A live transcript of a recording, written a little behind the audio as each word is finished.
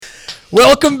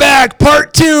Welcome back,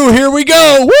 part 2. Here we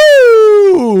go.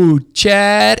 Woo!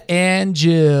 Chad and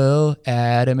Jill,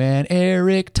 Adam and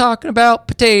Eric talking about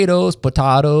potatoes,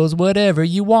 whatever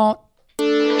you want.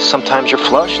 Sometimes you're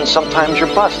flush and sometimes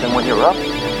you're bust. And when you're up,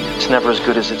 it's never as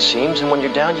good as it seems. And when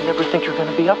you're down, you never think you're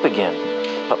going to be up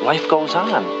again. But life goes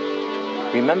on.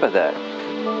 Remember that.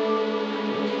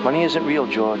 Money isn't real,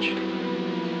 George.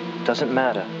 It doesn't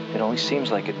matter. It only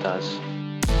seems like it does.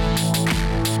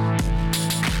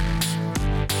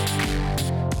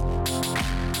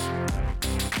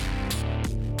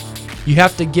 You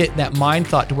have to get that mind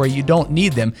thought to where you don't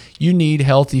need them. You need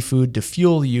healthy food to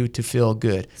fuel you to feel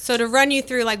good. So to run you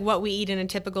through like what we eat in a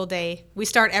typical day, we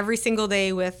start every single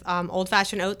day with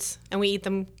old-fashioned oats, and we eat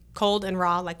them cold and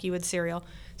raw like you would cereal.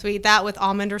 So we eat that with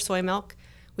almond or soy milk.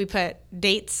 We put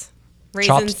dates,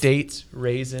 raisins, chopped dates,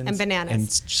 raisins, and bananas,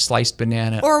 and sliced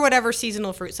banana, or whatever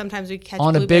seasonal fruit. Sometimes we catch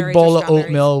on a big blueberries bowl or of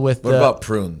oatmeal with What about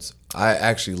prunes? I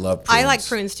actually love prunes. I like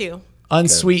prunes too.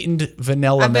 Unsweetened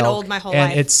vanilla I've been milk. old my whole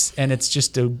and life. It's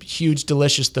just a huge,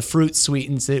 delicious. The fruit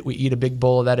sweetens it. We eat a big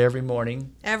bowl of that every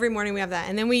morning. Every morning we have that,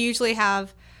 and then we usually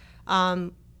have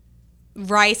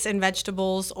rice and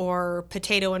vegetables or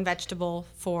potato and vegetable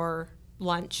for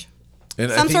lunch. And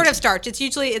Some sort of starch.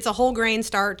 It's a whole grain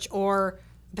starch or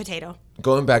potato.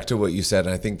 Going back to what you said,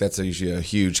 and I think that's usually a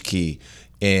huge key,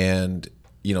 and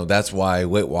that's why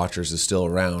Weight Watchers is still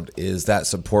around, is that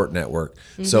support network.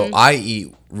 Mm-hmm. So I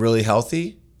eat really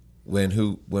healthy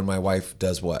when my wife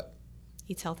does what?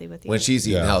 Eats healthy with you. When she's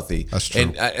eating healthy. That's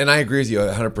true. And I agree with you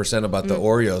 100% about the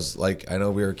Oreos. Like, I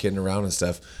know we were kidding around and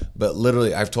stuff, but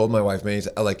literally I've told my wife many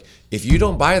times, like, if you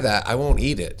don't buy that, I won't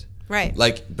eat it. Right.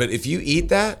 Like, but if you eat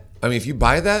that, if you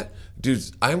buy that, dude,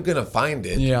 I'm going to find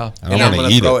it. Yeah. And I'm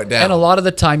going to throw it down. And a lot of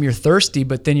the time you're thirsty,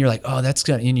 but then you're like, oh, that's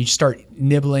good. And you start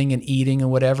nibbling and eating and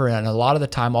whatever. And a lot of the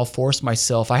time I'll force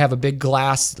myself. I have a big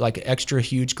glass, like an extra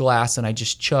huge glass, and I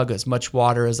just chug as much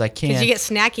water as I can. Because you get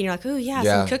snacky and you're like, oh, yeah,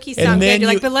 some cookies And sound then good.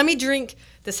 You're like, but let me drink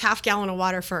this half gallon of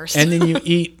water first. And then you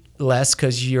eat less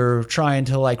because you're trying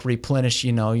to like replenish,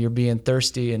 you're being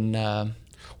thirsty. And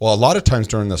well, a lot of times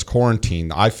during this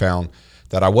quarantine, I found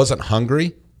that I wasn't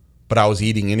hungry, but I was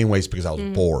eating anyways because I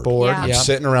was bored. Yeah. I'm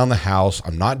sitting around the house.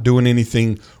 I'm not doing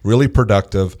anything really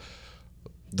productive.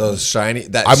 Those shiny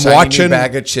watching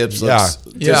bag of chips looks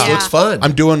fun.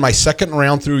 I'm doing my second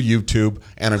round through YouTube,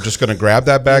 and I'm just going to grab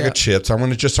that bag of chips. I'm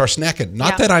going to just start snacking.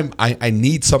 Not that I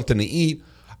need something to eat.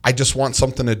 I just want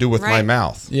something to do with my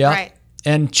mouth. Yeah. Right.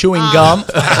 And chewing gum.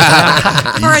 For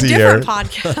a different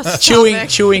podcast.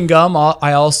 Chewing gum.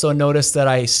 I also noticed that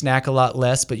I snack a lot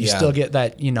less, but you still get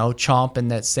that, chomp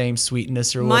and that same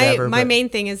sweetness or whatever. My main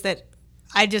thing is that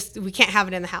we can't have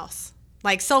it in the house.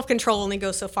 Like, self-control only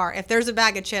goes so far. If there's a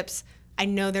bag of chips, I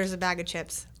know there's a bag of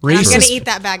chips. I'm going to eat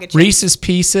that bag of chips. Reese's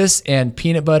Pieces and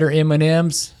peanut butter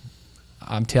M&Ms.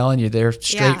 I'm telling you, they're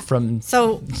straight from.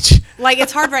 So, like,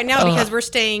 it's hard right now because we're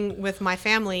staying with my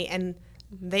family and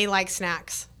they like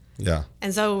snacks. Yeah.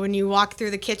 And so when you walk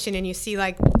through the kitchen and you see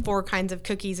like 4 kinds of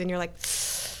cookies and you're like,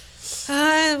 just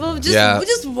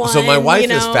one. So my wife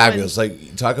is fabulous.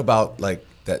 Like, talk about like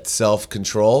that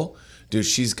self-control. Dude,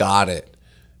 she's got it.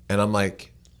 And I'm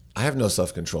like, I have no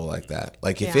self-control like that.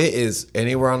 Like, if it is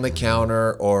anywhere on the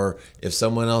counter or if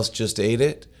someone else just ate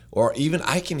it, or even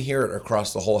I can hear it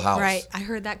across the whole house. Right. I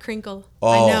heard that crinkle. Oh,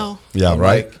 I know. Yeah,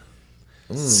 right. Like,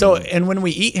 So, and when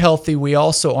we eat healthy, we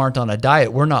also aren't on a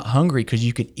diet. We're not hungry because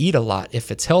you can eat a lot if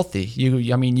it's healthy.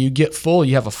 You get full.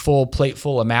 You have a full plate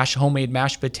full of homemade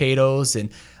mashed potatoes and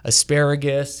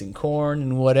asparagus and corn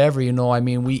and whatever.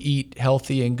 We eat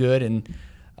healthy and good,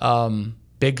 and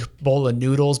big bowl of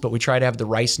noodles, but we try to have the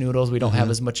rice noodles. We don't have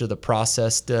as much of the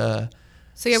processed. So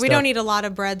we stuff. don't eat a lot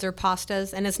of breads or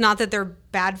pastas, and it's not that they're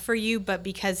bad for you, but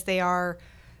because they are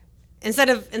instead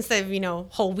of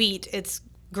whole wheat, it's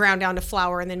ground down to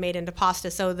flour and then made into pasta.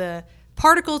 So the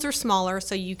particles are smaller,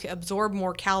 so you can absorb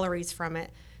more calories from it.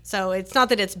 So it's not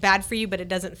that it's bad for you, but it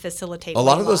doesn't facilitate a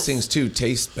lot weight of those loss. things too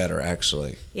taste better,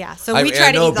 actually. Yeah. So we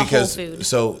try to eat the whole food.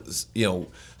 So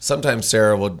sometimes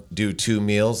Sarah will do 2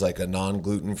 meals, like a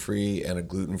non-gluten-free and a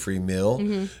gluten-free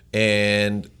meal,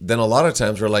 and then a lot of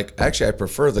times we're like, actually, I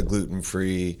prefer the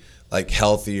gluten-free, like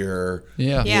healthier,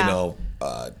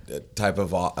 type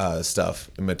of stuff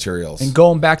and materials. And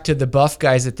going back to the buff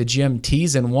guys at the gym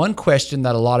teasing, one question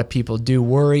that a lot of people do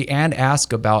worry and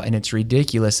ask about, and it's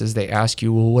ridiculous, is they ask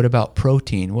you, well, what about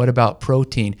protein? What about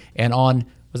protein? And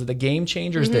was it the Game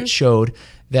Changers that showed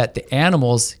that the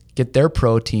animals get their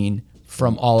protein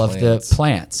from all of the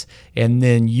plants, and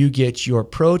then you get your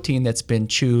protein that's been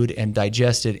chewed and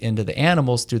digested into the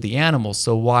animals through the animals.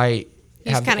 So why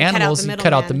have kinda cut out animals, the you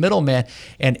cut out the middleman. middleman,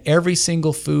 and every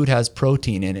single food has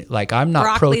protein in it. Like I'm not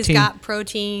Broccoli's protein. got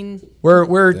protein. We're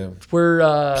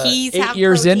Peas 8 have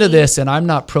years into protein. this, and I'm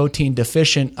not protein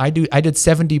deficient. I did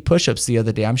 70 push-ups the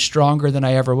other day. I'm stronger than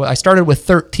I ever was. I started with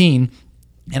 13.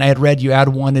 And I had read you add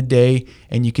one a day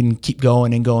and you can keep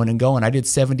going and going and going. I did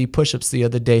 70 push-ups the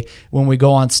other day. When we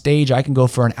go on stage, I can go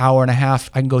for an hour and a half.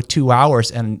 I can go 2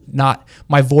 hours and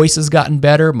my voice has gotten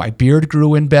better. My beard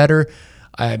grew in better.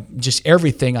 Just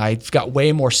everything. I've got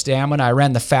way more stamina. I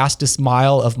ran the fastest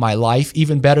mile of my life,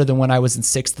 even better than when I was in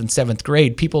 6th and 7th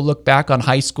grade. People look back on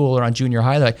high school or on junior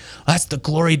high, they're like, that's the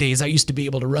glory days. I used to be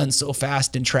able to run so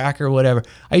fast in track or whatever.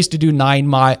 I used to do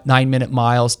 9-minute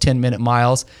miles, 10-minute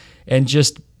miles. And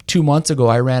just 2 months ago,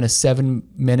 I ran a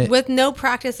 7-minute With no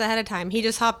practice ahead of time. He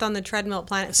just hopped on the treadmill at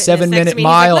Planet Fitness. 7-minute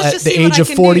mile at the age of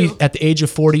 40. At the age of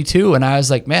 42, and I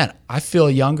was like, man, I feel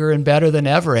younger and better than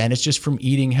ever, and it's just from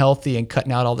eating healthy and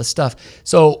cutting out all this stuff.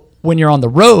 So when you're on the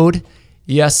road,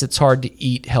 yes, it's hard to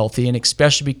eat healthy, and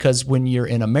especially because when you're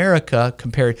in America,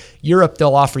 compared Europe,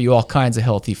 they'll offer you all kinds of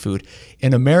healthy food.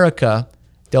 In America,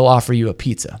 they'll offer you a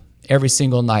pizza every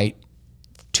single night.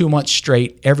 2 months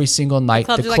straight, every single night.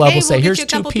 The club will say, here's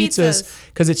 2 pizzas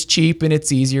because it's cheap and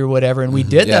it's easy or whatever. And we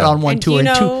did that on one tour.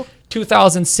 In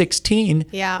 2016,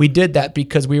 we did that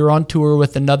because we were on tour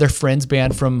with another friend's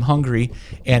band from Hungary.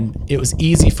 And it was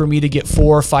easy for me to get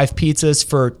 4 or 5 pizzas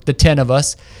for the 10 of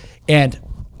us. And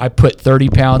I put 30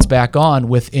 pounds back on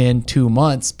within 2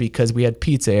 months because we had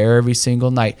pizza every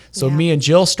single night. So me and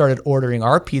Jill started ordering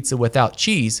our pizza without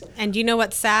cheese. And you know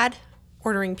what's sad?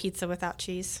 Ordering pizza without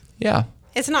cheese. Yeah.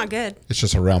 It's not good. It's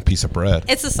just a round piece of bread.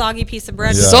 It's a soggy piece of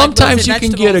bread. Yeah. Sometimes you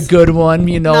can get a good one,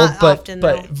 Not but often,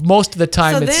 but most of the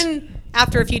time So it's then,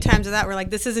 after a few times of that, we're like,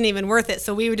 this isn't even worth it.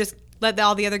 So we would just let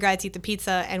all the other guys eat the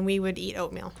pizza, and we would eat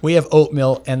oatmeal. we have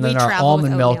oatmeal and then We our travel with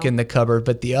almond milk oatmeal. in the cupboard.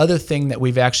 But the other thing that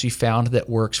we've actually found that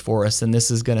works for us, and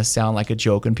this is going to sound like a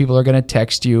joke, and people are going to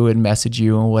text you and message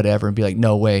you and whatever and be like,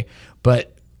 no way.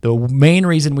 But the main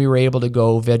reason we were able to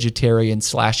go vegetarian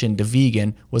 / into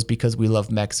vegan was because we love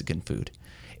Mexican food.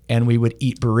 And we would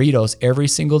eat burritos every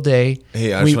single day.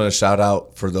 Hey, I just want to shout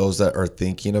out for those that are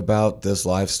thinking about this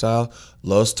lifestyle.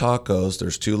 Los Tacos,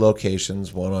 there's 2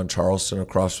 locations, one on Charleston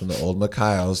across from the old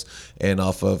Macayos and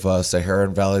off of Sahara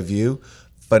and Valley View.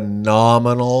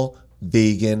 Phenomenal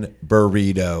vegan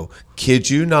burrito. Kid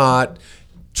you not.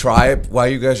 Try it while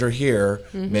you guys are here.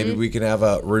 Mm-hmm. Maybe we can have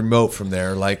a remote from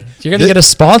there. Like You're going to get a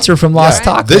sponsor from Los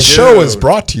Tacos. This show is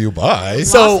brought to you by.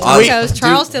 So Tacos,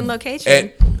 Charleston location.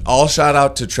 And all shout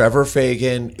out to Trevor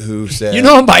Fagan who said, you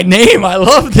know him by name. I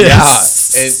love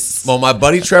this. yeah. And well, my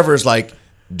buddy Trevor's like,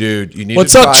 dude, you need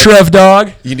What's to up, try, Trev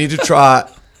dog? You need to try.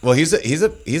 Well, he's a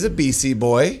BC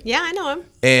boy. Yeah, I know him.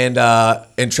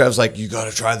 And Trev's like, you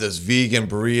got to try this vegan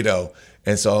burrito.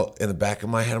 And so in the back of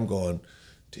my head, I'm going,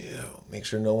 dude, make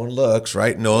sure no one looks,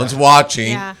 right? No one's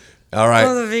watching. Yeah. All right.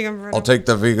 Oh, the vegan burrito. I'll take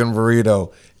the vegan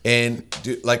burrito. And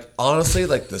dude, like honestly,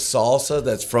 like the salsa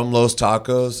that's from Los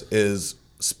Tacos is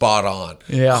spot on.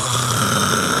 Yeah.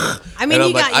 I mean, And you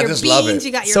I'm like, got I your just love beans, it.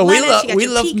 you got your So lettuce, we you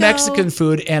got love your pico. Mexican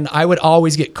food, and I would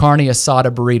always get carne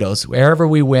asada burritos wherever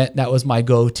we went. That was my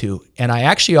go-to. And I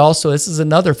actually also, this is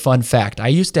another fun fact. I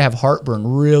used to have heartburn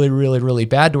really, really, really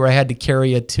bad, to where I had to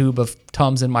carry a tube of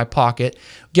Tums in my pocket,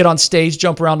 get on stage,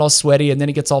 jump around all sweaty, and then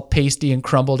it gets all pasty and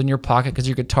crumbled in your pocket because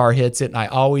your guitar hits it. And I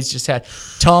always just had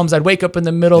Tums. I'd wake up in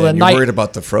the middle of the And night. you're worried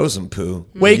about the frozen poo.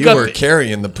 Wake you up- were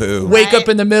carrying the poo. Wake up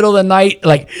in the middle of the night,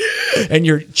 like, and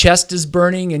your chest is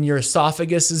burning and your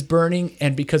esophagus is burning.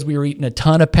 And because we were eating a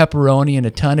ton of pepperoni and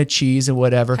a ton of cheese and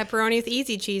whatever. Pepperoni with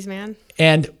easy cheese, man.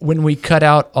 And when we cut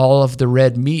out all of the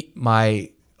red meat, my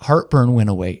heartburn went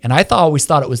away. And I always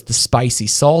thought it was the spicy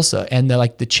salsa and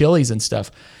the chilies and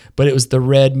stuff, but it was the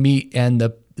red meat and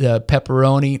the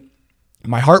pepperoni.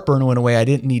 My heartburn went away. I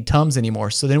didn't need Tums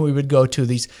anymore. So then we would go to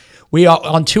these.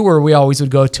 On tour, we always would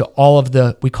go to all of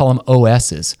we call them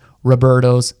OSs: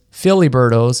 Roberto's,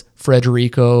 Filiberto's,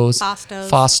 Frederico's, Fostos,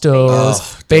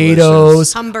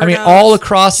 Betos. Humberto's, I mean, all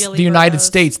across Gilly the United Berto's.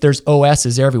 States, there's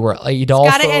OSs everywhere.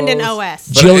 Got to end in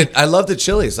OS. But I love the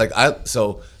chilies. Like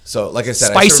so like I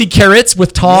said, Spicy carrots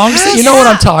with tongs. Yes. You know what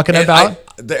I'm talking And about.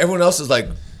 everyone else is like,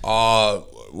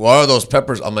 what are those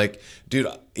peppers? I'm like, dude,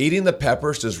 eating the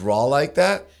peppers just raw like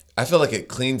that, I feel like it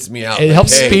cleans me out. It Like,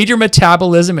 helps hey, speed your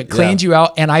metabolism. It cleans Yeah. you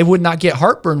out. And I would not get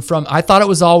heartburn from, I thought it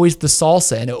was always the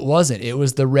salsa, and it wasn't. It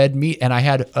was the red meat. And I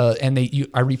had,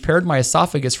 I repaired my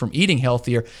esophagus from eating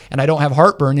healthier, and I don't have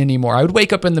heartburn anymore. I would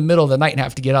wake up in the middle of the night and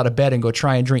have to get out of bed and go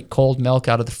try and drink cold milk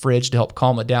out of the fridge to help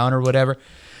calm it down or whatever.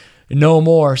 No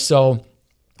more. So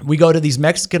we go to these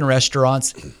Mexican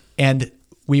restaurants and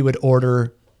we would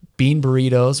order bean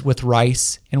burritos with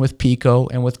rice and with pico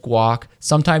and with guac.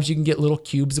 Sometimes you can get little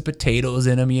cubes of potatoes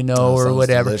in them, or sounds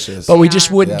whatever. delicious. But we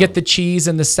just wouldn't Yeah. get the cheese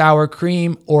and the sour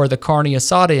cream or the carne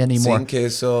asada anymore. Sin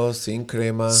queso, sin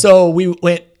crema. So we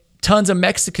went tons of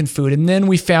Mexican food. And then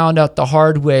we found out the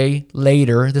hard way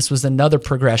later, this was another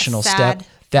progressional Sad step,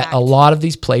 that fact. a lot of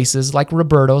these places like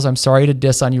Roberto's, I'm sorry to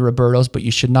diss on you, Roberto's, but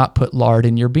you should not put lard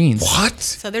in your beans. What?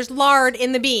 So there's lard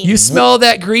in the beans. You smell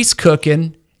that grease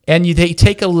cooking, and they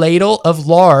take a ladle of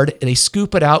lard, and they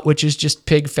scoop it out, which is just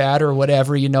pig fat or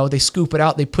whatever, they scoop it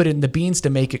out, they put it in the beans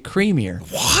to make it creamier.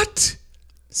 What?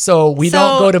 So we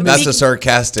don't go to... That's a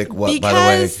sarcastic what, by the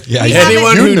way. Because Yeah, we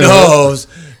Anyone haven't- who knows,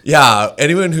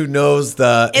 anyone who knows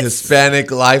the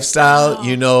Hispanic lifestyle,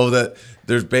 you know that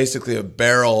there's basically a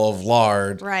barrel of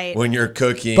lard Right. when you're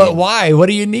cooking. But why? What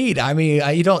do you need? I mean,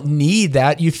 you don't need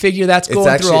that. You figure that's It's going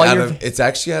through actually all out your... of it's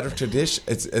actually out of tradition.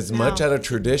 It's as much out of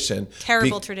tradition.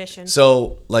 Terrible tradition.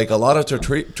 So like a lot of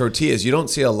tortillas, you don't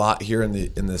see a lot here in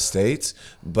the States,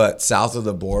 but south of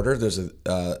the border, there's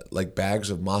like bags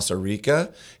of masa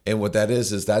rica, and what that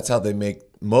is that's how they make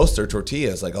most of their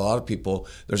tortillas. Like a lot of people,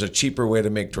 there's a cheaper way to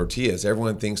make tortillas.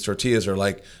 Everyone thinks tortillas are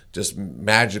like just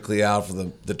magically out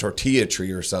of the tortilla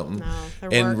tree or something. No,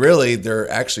 they're and work. really, they're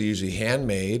actually usually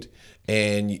handmade.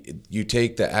 And you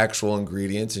take the actual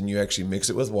ingredients and you actually mix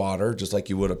it with water, just like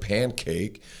you would a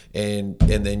pancake, and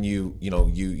then you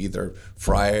either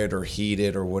fry it or heat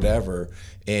it or whatever,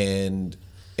 and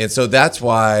so that's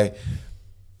why,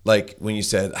 like when you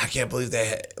said, I can't believe they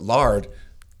had lard,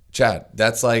 Chad,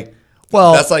 that's like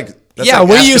yeah,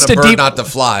 we asking used a to bird not to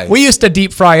fly. We used to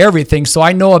deep fry everything, so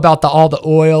I know about all the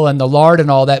oil and the lard and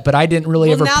all that, but I didn't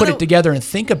really ever now put that- it together and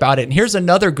think about it. And here's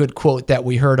another good quote that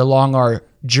we heard along our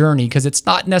journey, because it's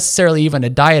not necessarily even a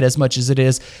diet as much as it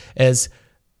is as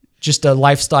just a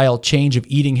lifestyle change of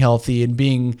eating healthy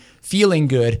and feeling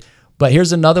good. But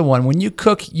here's another one. When you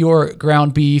cook your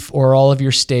ground beef or all of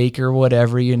your steak or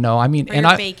whatever,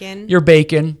 Or bacon. your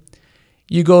bacon,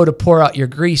 you go to pour out your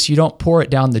grease, you don't pour it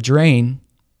down the drain,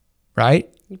 right?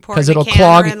 You pour it in a it'll can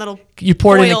clog. or in little You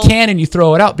pour it in a foil. can and you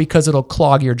throw it out because it'll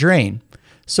clog your drain.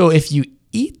 So if you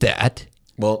eat that,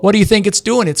 Well, what do you think it's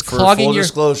doing? It's for clogging full your.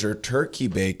 disclosure, turkey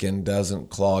bacon doesn't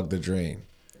clog the drain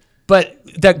But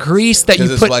that grease that because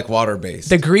you it's put, like water based.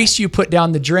 the grease you put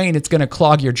down the drain, it's going to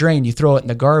clog your drain. You throw it in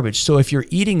the garbage. So if you're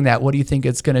eating that, what do you think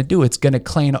it's going to do? It's going to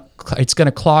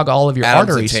clog all of your Adam's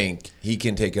arteries. a tank. He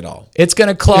can take it all. It's going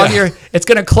to clog your pain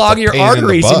in the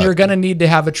arteries, and butt. you're going to need to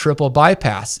have a triple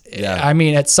bypass. Yeah. I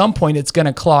mean, at some point it's going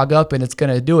to clog up and it's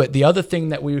going to do it. The other thing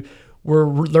that we were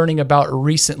learning about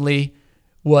recently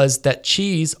was that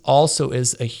cheese also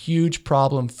is a huge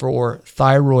problem for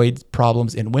thyroid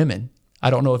problems in women. I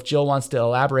don't know if Jill wants to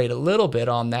elaborate a little bit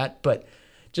on that, but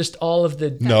just all of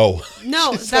the No.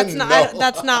 No, said that's not. no.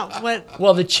 That's not what.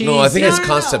 well, the cheese. No, I think No, it's no, no.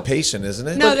 constipation, isn't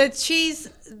it? No, the cheese.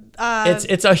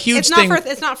 it's a huge It's thing. not for.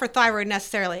 It's not for thyroid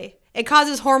necessarily. It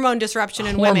causes hormone disruption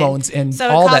in Hormones women. and so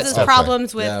all it that causes stuff.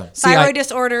 problems with Yeah. See, thyroid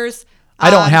disorders. I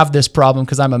don't have this problem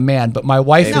because I'm a man, but my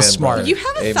wife Amen, is smart. brother. You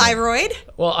have a Amen. thyroid.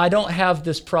 Well, I don't have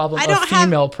this problem I of don't have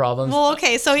female problems. Well,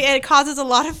 okay, so it causes a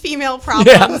lot of female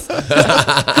problems.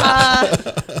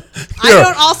 I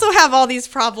don't also have all these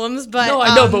problems, but no,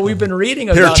 I know, but we've been reading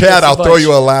about Here, Chad, this a I'll throw bunch.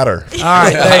 you a ladder. All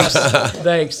right, thanks.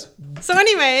 Thanks. so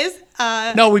anyways,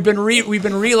 No, we've been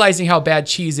realizing how bad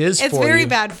cheese is it's for very you.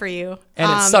 bad for you.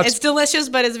 And it sucks. It's delicious,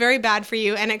 but it's very bad for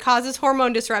you, and it causes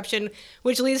hormone disruption,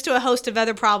 which leads to a host of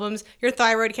other problems. Your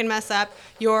thyroid can mess up.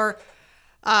 Your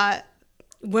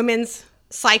women's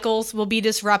cycles will be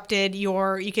disrupted.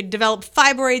 You could develop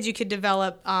fibroids. You could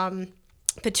develop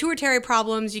pituitary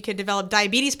problems. You could develop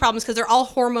diabetes problems because they're all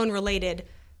hormone related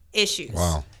issues.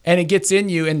 Wow. And it gets in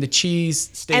you, and the cheese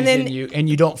stays And then- in you, and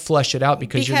you don't flush it out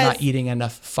because you're not Because- eating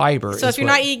enough fiber. So is if you're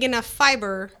what- not eating enough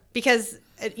fiber, because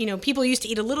people used to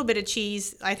eat a little bit of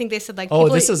cheese. I think they said like Oh,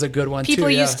 people- this is a good one, too, People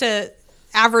yeah. used to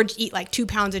eat like 2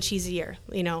 pounds of cheese a year.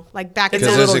 Like back in It's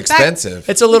the a Because it's little- expensive.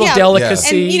 it's a little Yeah.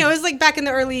 delicacy. And it was like back in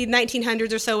the early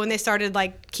 1900s or so when they started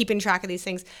like keeping track of these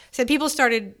things. So people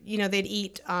started, they'd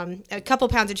eat a couple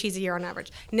pounds of cheese a year on average.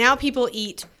 Now people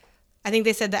eat, I think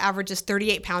they said the average is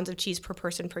 38 pounds of cheese per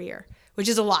person per year, which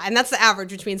is a lot. And that's the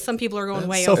average, which means some people are going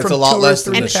way so over. It's from a lot 2 or less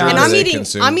than 3 the pounds. sugar And I'm they eating,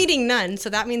 consume. I'm eating none, so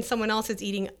that means someone else is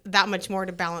eating that much more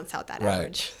to balance out that Right.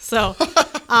 average. So,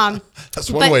 That's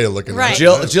one way of looking right.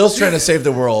 at it. Jill's trying to save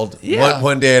the world Yeah.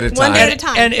 one day at a time. One day at a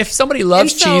time. And if somebody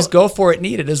loves And so- cheese, go for it and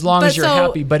eat it as long as you're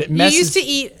happy. But it messes. You used to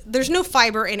eat. There's no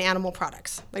fiber in animal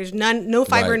products. There's no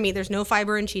fiber Right. in meat. There's no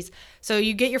fiber in cheese. So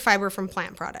you get your fiber from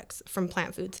plant products, from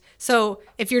plant foods. So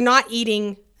if you're not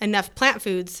eating enough plant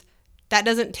foods, that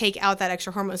doesn't take out that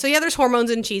extra hormone. So yeah, there's hormones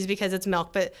in cheese because it's milk,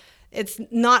 but it's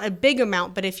not a big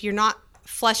amount, but if you're not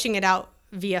flushing it out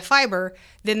via fiber,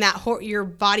 then that your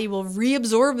body will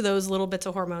reabsorb those little bits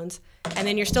of hormones, and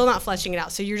then you're still not flushing it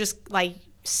out. So you're just like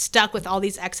stuck with all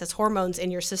these excess hormones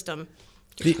in your system.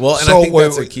 Well, and I think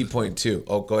that's a key point too.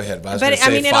 Oh, go ahead. But I was going to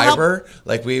say fiber.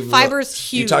 Like fiber's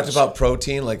huge. You talked about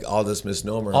protein, like all this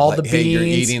misnomer. All like, the beans, hey, you're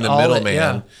eating the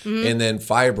middleman, Mm-hmm. and then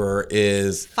fiber's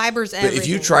everything. If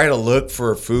you try to look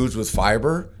for foods with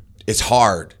fiber, it's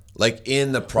hard. Like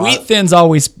in the Wheat Thins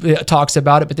always talks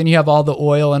about it, but then you have all the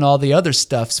oil and all the other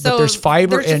stuff. So, but there's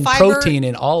fiber and protein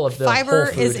in all of the fiber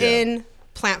whole food. is in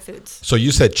plant foods. So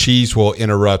you said cheese will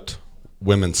interrupt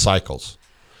women's cycles.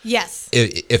 Yes.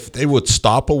 If they would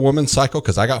stop a woman's cycle,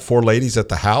 because I got 4 ladies at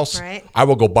the house, right. I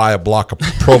will go buy a block of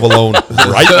provolone right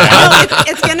now. No,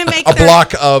 it's going to make a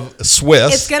block of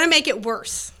Swiss. It's going to make it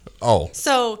worse. Oh.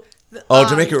 So.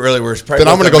 to make it really worse. Then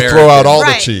I'm going to go throw out all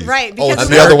the cheese. Right. Oh, it's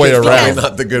the other way around.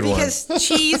 Not the good one. Because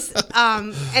cheese,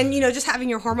 and just having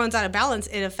your hormones out of balance,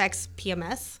 it affects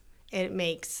PMS. It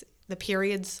makes the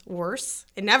periods worse.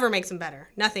 It never makes them better.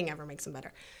 Nothing ever makes them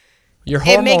better. Your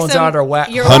hormones out of whack.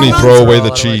 Honey, throw away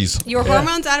the cheese. Your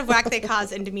hormones out of whack, they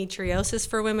cause endometriosis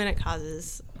for women. It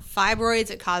causes fibroids.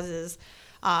 It causes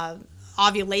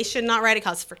ovulation not right. It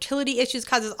causes fertility issues.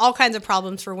 Causes all kinds of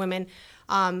problems for women.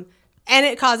 And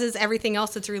it causes everything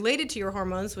else that's related to your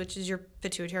hormones, which is your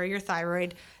pituitary, your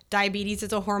thyroid. Diabetes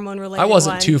is a hormone-related I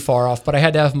wasn't too far off, but I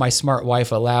had to have my smart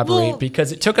wife elaborate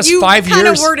because it took us 5 years. You kind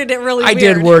of worded it really weird. I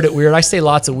did word it weird. I say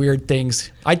lots of weird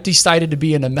things. I decided to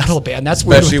be in a metal band. That's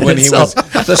weird.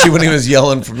 Especially when he was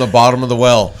yelling from the bottom of the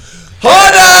well.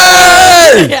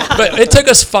 Honey! Yeah. But it took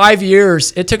us 5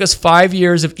 years. It took us 5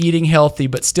 years of eating healthy,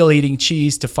 but still eating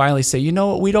cheese to finally say, you know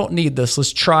what? We don't need this.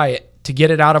 Let's try it to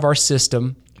get it out of our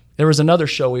system. There was another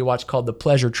show we watched called The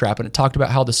Pleasure Trap, and it talked about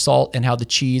how the salt and how the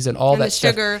cheese and all that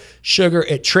stuff, sugar,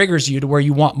 it triggers you to where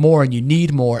you want more and you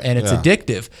need more, and it's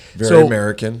addictive. Very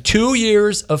American. 2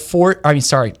 years of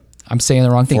I'm saying the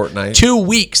wrong thing. Fortnite. 2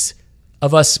 weeks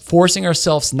of us forcing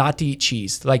ourselves not to eat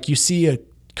cheese. Like you see a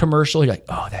commercial, you're like,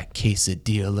 oh, that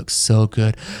quesadilla looks so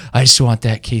good. I just want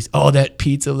that case. Oh, that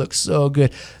pizza looks so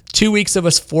good. 2 weeks of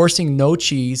us forcing no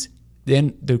cheese,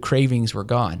 then the cravings were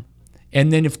gone.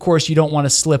 And then, of course, you don't want to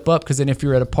slip up because then if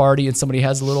you're at a party and somebody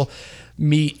has a little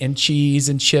meat and cheese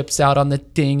and chips out on the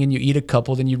thing and you eat a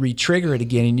couple, then you re-trigger it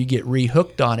again and you get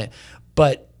re-hooked on it.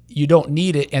 But you don't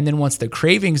need it. And then once the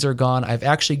cravings are gone, I've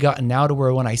actually gotten now to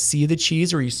where when I see the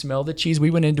cheese or you smell the cheese, we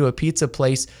went into a pizza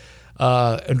place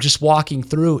and just walking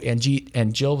through and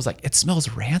Jill was like, it smells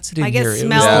rancid in here. It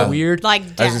was so weird. Like I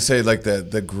was going to say like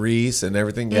the grease and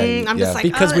everything. I'm just like,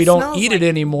 because we don't eat it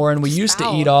anymore and we used to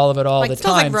eat all of it all the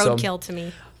time. It smells like roadkill to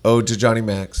me. Oh, to Johnny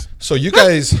Max. So you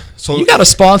guys, you got a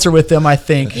sponsor with them, I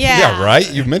think. Yeah,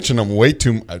 right. You've mentioned them way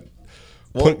too much.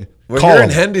 We're in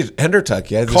Hendertuck.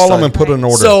 Yeah, call them and put an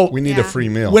order. So we need a free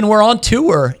meal. When we're on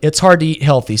tour, it's hard to eat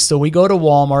healthy. So we go to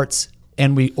Walmart's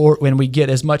and when we get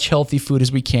as much healthy food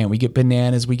as we can. We get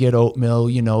bananas, we get oatmeal,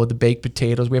 the baked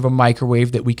potatoes. We have a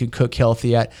microwave that we can cook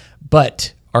healthy at.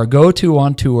 But our go-to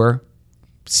on tour,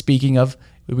 speaking of,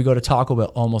 we go to Taco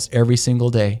Bell almost every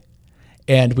single day.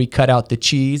 And we cut out the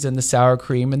cheese and the sour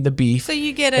cream and the beef. So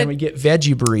we get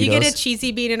veggie burritos. You get a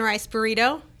cheesy bean and rice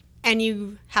burrito, and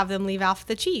you have them leave off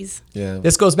the cheese. Yeah.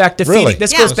 This goes back to feeding.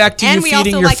 This goes back to you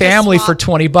feeding your family for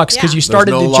 $20 because you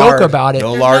started to joke about it.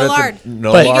 No lard at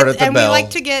the Bell. We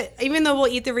like to get, even though we'll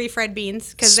eat the refried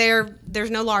beans because there's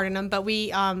no lard in them, but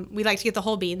we like to get the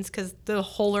whole beans because the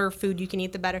wholer food you can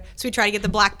eat, the better. So we try to get the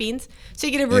black beans. So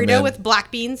you get a burrito with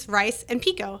black beans, rice, and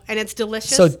pico, and it's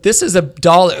delicious. So this is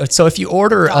 $1. So if you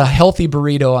order a healthy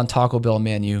burrito on Taco Bell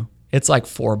menu, it's like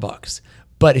 $4.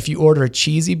 But if you order a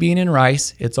cheesy bean and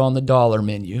rice, it's on the $1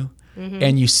 menu. Mm-hmm.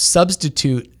 And you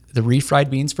substitute the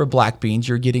refried beans for black beans,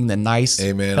 you're getting the nice,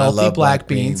 healthy black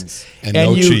beans. And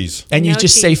no cheese. And you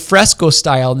just say fresco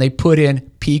style, and they put in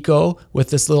pico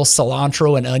with this little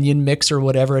cilantro and onion mix or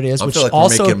whatever it is, which like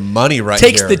also making money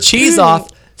takes the cheese off.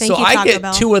 So I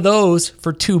get 2 of those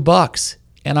for $2,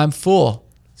 and I'm full.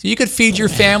 So you could feed your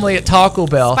family at Taco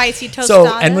Bell. Spicy tostadas. So,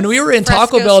 and when we were in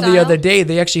Taco Bell the other day,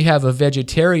 they actually have a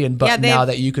vegetarian button now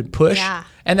that you could push. Yeah.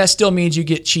 And that still means you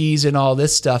get cheese and all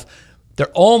this stuff.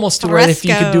 They're almost to where if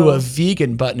you could do a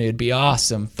vegan button, it'd be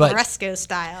awesome. But Fresco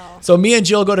style. So me and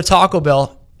Jill go to Taco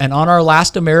Bell, and on our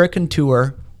last American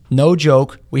tour, no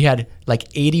joke, we had like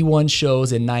 81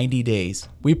 shows in 90 days.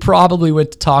 We probably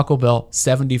went to Taco Bell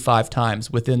 75 times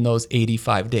within those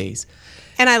 85 days.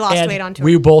 And I lost weight on tour.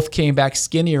 We both came back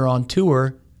skinnier on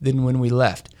tour than when we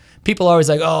left people are always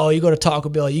like, oh, you go to Taco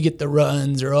Bell, you get the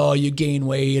runs, or oh, you gain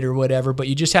weight or whatever. But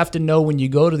you just have to know when you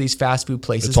go to these fast food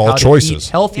places It's all how choices. to eat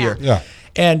healthier. Yeah.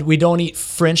 And we don't eat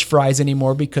French fries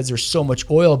anymore because there's so much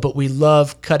oil, but we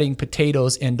love cutting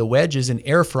potatoes into wedges and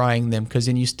air frying them because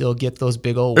then you still get those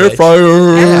big old Air wedges.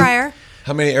 fryer. Air fryer.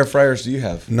 How many air fryers do you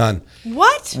have? None.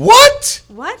 What? What?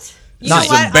 What? You Not know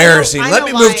what? I know- embarrassing. I Let know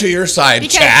me why. move to your side,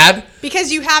 Chad.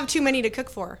 Because you have too many to cook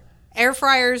for. Air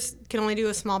fryers can only do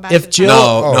a small batch. If at a Jill- time.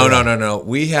 No, Oh, no, yeah. no.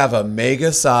 We have a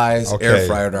mega size Okay. air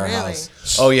fryer at our Really? house.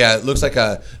 Oh yeah, it looks like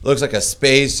a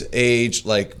space age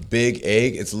like big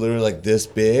egg. It's literally like this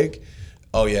big.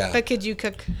 Oh yeah. But could you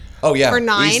cook? Oh yeah. for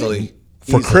 9? Easily.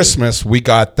 For Christmas, we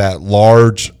got that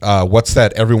large, what's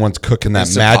that? Everyone's cooking that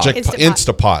Instapot. magic Instapot.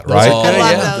 Instapot, right? I love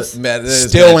yeah. those. That is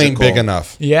Still ain't magical. big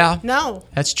enough. Yeah. No.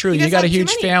 That's true. You You guys got a have too huge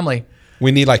many. family.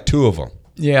 We need like 2 of them.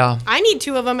 Yeah. I need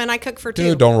 2 of them, and I cook for 2.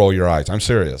 Dude, don't roll your eyes. I'm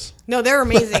serious. No, they're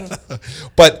amazing.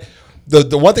 But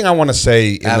the one thing I want to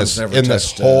say in Adam's this never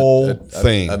touched whole a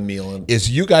thing meal in- is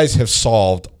you guys have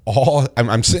solved all.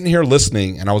 I'm sitting here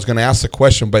listening, and I was going to ask the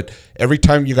question, but every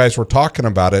time you guys were talking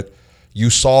about it, you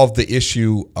solved the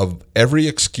issue of every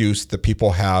excuse that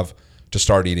people have to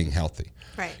start eating healthy.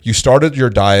 Right. You started your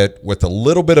diet with a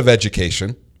little bit of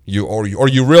education. Or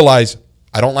you realize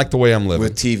I don't like the way I'm living.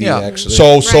 with TV Yeah. actually.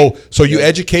 So you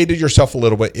educated yourself a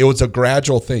little bit. It was a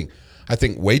gradual thing. I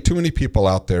think way too many people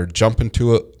out there jump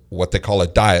into what they call a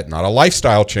diet, not a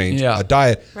lifestyle change, Yeah. a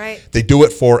diet. Right. They do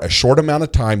it for a short amount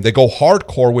of time. They go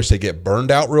hardcore, which they get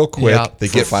burned out real quick. Yeah. They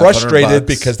For get 500 frustrated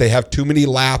bucks. because they have too many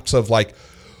laps of like,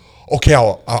 okay,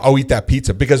 I'll eat that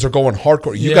pizza because they're going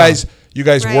hardcore. You Yeah. guys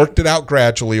Right. worked it out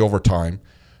gradually over time.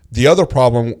 The other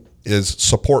problem is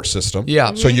support system.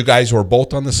 Yeah. So you guys were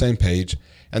both on the same page.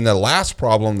 And the last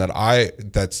problem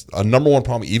that's a number one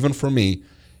problem even for me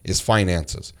is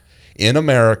finances. In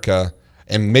America,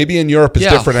 and maybe in Europe it's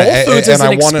Yeah. different. Whole Foods is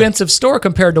and an expensive store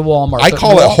compared to Walmart. I but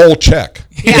call it whole check.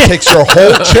 It takes your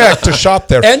whole check to shop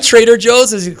there. And Trader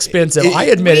Joe's is expensive. I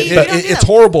admit it. We But don't do It's that.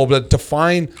 horrible, but to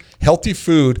find healthy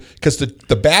food, because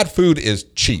the bad food is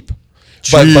cheap.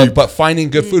 But finding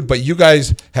good food. But you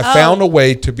guys have found a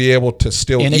way to be able to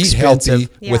still eat Inexpensive. healthy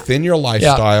Yeah. within your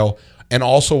lifestyle and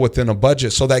also within a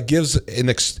budget. So that gives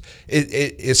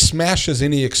it smashes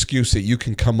any excuse that you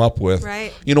can come up with.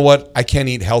 Right. You know what? I can't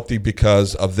eat healthy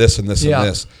because of this and this Yeah. and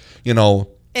this. You know,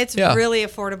 It's Yeah. really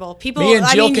affordable. People, me and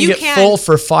Jill can you get full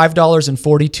for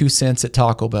 $5.42 at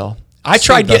Taco Bell. I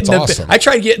tried that's getting awesome. I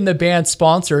tried getting the band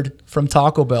sponsored from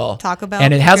Taco Bell. Taco Bell,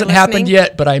 and it if hasn't you're happened listening.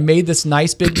 yet. But I made this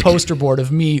nice big poster board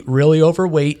of me really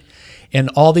overweight, and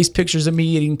all these pictures of me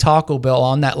eating Taco Bell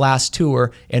on that last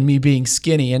tour, and me being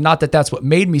skinny. And not that that's what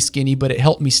made me skinny, but it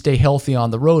helped me stay healthy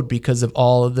on the road because of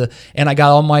all of and I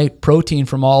got all my protein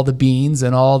from all the beans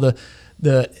and all the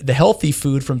healthy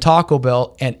food from Taco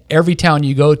Bell. And every town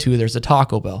you go to, there's a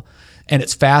Taco Bell. And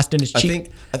it's fast and it's cheap.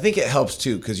 I think it helps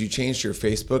too because you changed your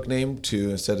Facebook name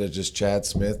to instead of just Chad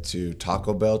Smith to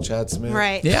Taco Bell Chad Smith.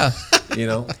 Right. Yeah. You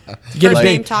know, Get First a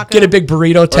name big Taco. get a big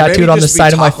burrito Or tattooed maybe on the just be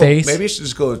side of my Taco- face. Maybe you should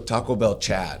just go Taco Bell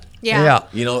Chad. Yeah. Yeah.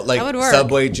 You know, like That would work.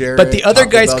 Subway Jared. But the other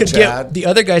Taco guys Bell could Chad. get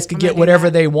gonna do whatever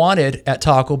that. they wanted at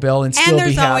Taco Bell and still And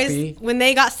be there's always, happy. when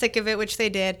they got sick of it, which they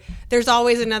did, there's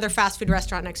always another fast food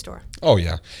restaurant next door. oh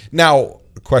yeah. Now,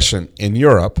 question: in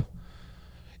Europe,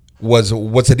 was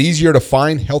it easier to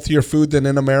find healthier food than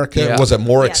in America? Yeah. Was it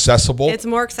more Yes. accessible? It's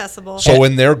more accessible. So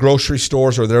in their grocery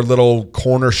stores or their little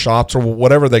corner shops or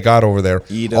whatever they got over there,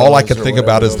 Eatos all I can or think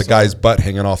about whatever is the those guy's are. butt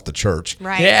hanging off the church.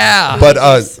 right. Yeah.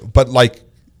 But like,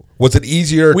 was it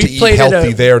easier We to eat played at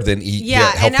healthy a- there than eat Yeah,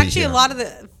 healthy and actually here? a lot of The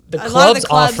a lot of clubs the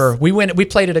clubs offer. We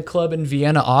played at a club in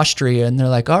Vienna, Austria, and they're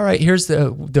like, "All right, here's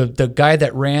the guy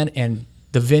that ran and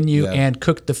the venue Yeah. and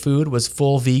cooked the food was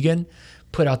full vegan,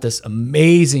 put out this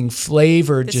amazing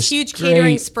flavor, this just huge great.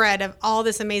 catering spread of all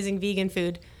this amazing vegan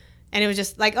food, and it was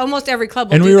just like almost every club.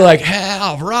 Will And do we were that. like,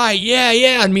 "Hell, right,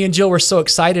 yeah." And me and Jill were so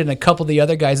excited, and a couple of the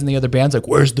other guys in the other bands like,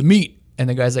 "Where's the meat?" And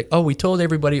the guy's like, "Oh, we told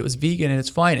everybody it was vegan and it's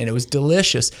fine." And it was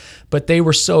delicious. But they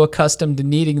were so accustomed to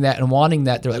needing that and wanting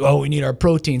that. They're like, "Oh, we need our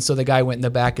protein." So the guy went in the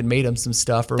back and made them some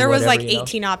stuff or there was whatever. like you know?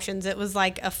 18 options. It was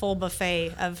like a full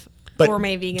buffet of But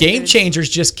gourmet vegan Game foods. Changers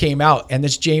just came out, and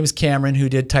it's James Cameron who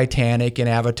did Titanic and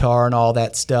Avatar and all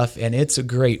that stuff, and it's a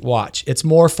great watch. It's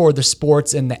more for the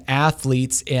sports and the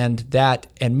athletes and that.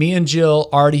 And me and Jill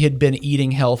already had been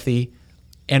eating healthy,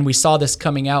 and we saw this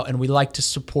coming out, and we like to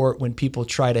support when people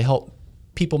try to help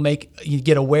people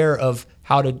get aware of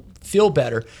how to feel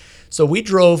better. So we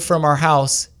drove from our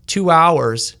house 2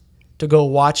 hours to go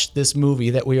watch this movie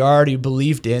that we already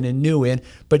believed in and knew in,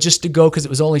 but just to go because it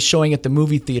was only showing at the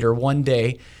movie theater one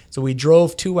day. So we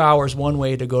drove 2 hours one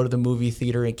way to go to the movie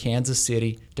theater in Kansas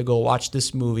City to go watch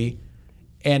this movie.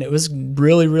 And it was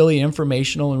really, really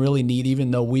informational and really neat,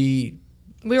 even though we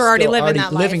were already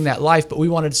living that life, but we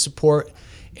wanted to support.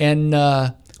 And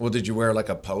well, did you wear like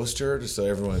a poster just so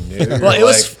everyone knew? Well, it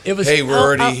was. Hey, we're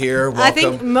already here. Welcome, I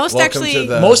think most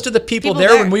of the people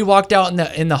there, when we walked out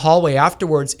in the hallway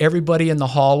afterwards, everybody in the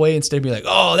hallway, instead of being like,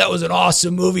 "Oh, that was an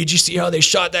awesome movie. Did you see how they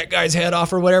shot that guy's head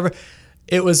off or whatever?"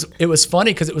 It was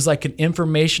funny because it was like an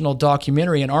informational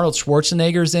documentary, and Arnold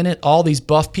Schwarzenegger's in it. All these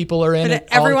buff people are in it.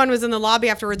 Everyone was in the lobby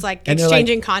afterwards, like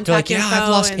exchanging contact info. Yeah, I've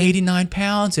lost 89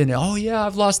 pounds, and oh yeah,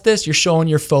 I've lost this. You're showing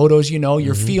your photos,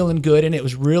 you're feeling good, and it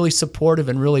was really supportive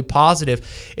and really positive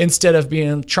instead of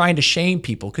trying to shame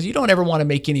people, because you don't ever want to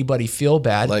make anybody feel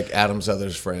bad. Like Adam's other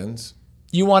friends.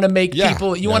 You want to make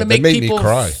people. You want to make people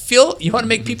feel. You want to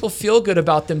make people feel good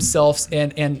about themselves,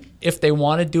 and if they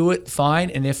want to do it,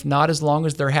 fine. And if not, as long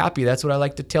as they're happy, that's what I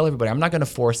like to tell everybody. I'm not going to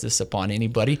force this upon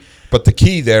anybody. But the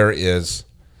key there is,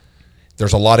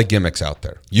 there's a lot of gimmicks out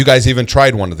there. You guys even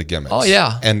tried one of the gimmicks. Oh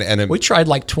yeah, and we tried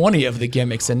like 20 of the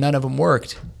gimmicks, and none of them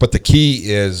worked. But the key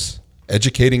is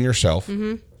educating yourself,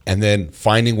 and then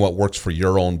finding what works for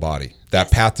your own body. That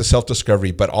path to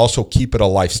self-discovery, but also keep it a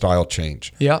lifestyle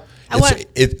change. Yeah.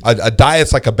 A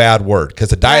diet's like a bad word,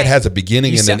 because a diet has a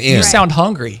beginning and an end. You sound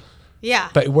hungry. Yeah.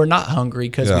 But we're not hungry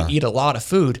because we eat a lot of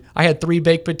food. I had 3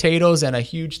 baked potatoes and a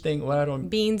huge thing.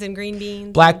 Beans and green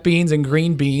beans. Black beans and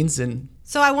green beans. And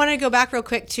so I want to go back real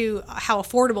quick to how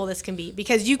affordable this can be,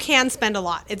 because you can spend a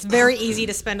lot. It's very easy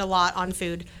to spend a lot on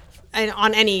food and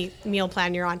on any meal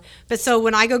plan you're on. But so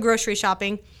when I go grocery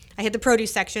shopping, I hit the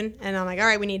produce section and I'm like, all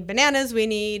right, we need bananas, we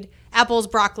need apples,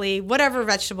 broccoli, whatever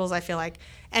vegetables I feel like.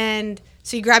 And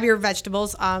so you grab your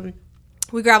vegetables.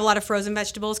 We grab a lot of frozen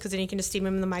vegetables because then you can just steam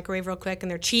them in the microwave real quick, and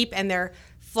they're cheap and they're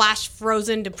flash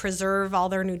frozen to preserve all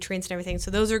their nutrients and everything.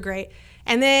 So those are great.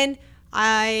 And then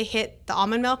I hit the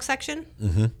almond milk section,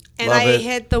 and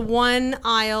hit the one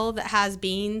aisle that has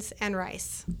beans and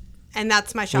rice. And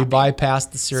that's my shopping. We bypass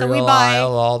the cereal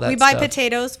aisle, all that stuff. We buy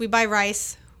potatoes, we buy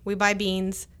rice, we buy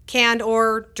beans, canned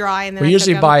or dry. And then we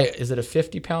usually buy, is it a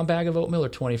 50-pound bag of oatmeal or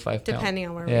 25 pound? Depending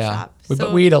on where we shop.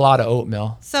 We eat a lot of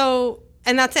oatmeal. So,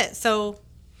 and that's it. So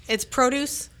it's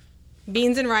produce,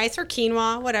 beans and rice, or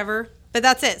quinoa, whatever. But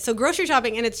that's it. So grocery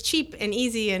shopping, and it's cheap and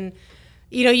easy. And,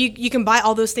 you can buy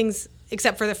all those things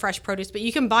except for the fresh produce. But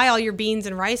you can buy all your beans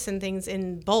and rice and things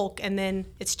in bulk, and then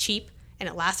it's cheap and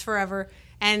it lasts forever.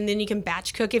 And then you can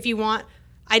batch cook if you want.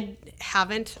 I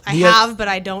haven't. I have, but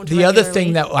I don't. The other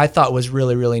thing that I thought was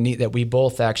really, really neat that we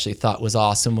both actually thought was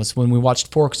awesome was when we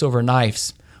watched Forks Over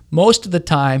Knives. Most of the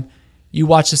time, you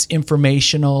watch this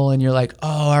informational and you're like, oh,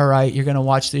 all right, you're going to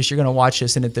watch this,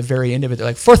 and at the very end of it, they're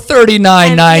like, for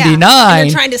 $39.99,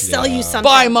 they're trying to sell you something.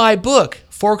 Buy my book.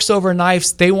 Forks Over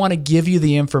Knives, they want to give you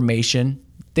the information.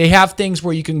 They have things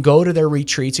where you can go to their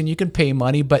retreats and you can pay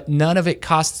money, but none of it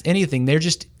costs anything. They're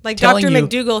just like Dr.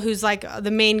 McDougall, who's like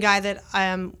the main guy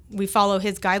that we follow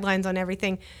his guidelines on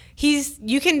everything.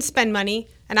 You can spend money,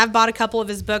 and I've bought a couple of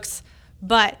his books,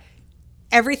 but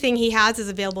everything he has is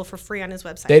available for free on his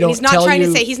website.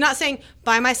 He's not saying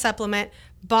buy my supplement,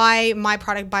 buy my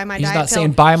product, buy my diet pill. He's not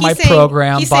saying buy my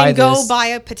program, he's buy saying this. Go buy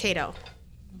a potato.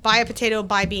 Buy a potato,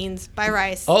 buy beans, buy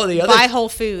rice, buy whole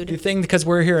food. The thing, because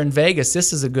we're here in Vegas,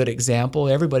 this is a good example.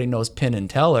 Everybody knows Penn and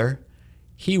Teller.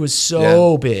 He was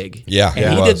so big. Yeah,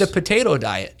 and he did the potato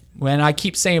diet. When I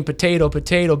keep saying potato,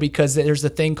 because there's a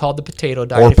thing called the potato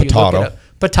diet. Or potato.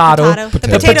 The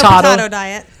potato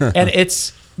diet. And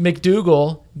it's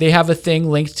McDougall. They have a thing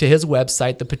linked to his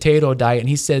website, the potato diet. And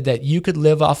he said that you could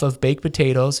live off of baked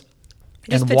potatoes.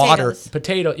 Just and potatoes.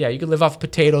 water. You can live off of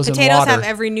potatoes and water. Potatoes have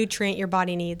every nutrient your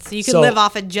body needs. So you can live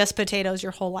off of just potatoes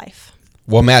your whole life.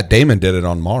 Well, Matt Damon did it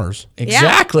on Mars.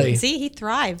 Exactly. Yeah. See, he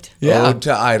thrived. Yeah. Ode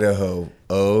to Idaho.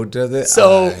 Ode to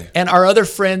the and our other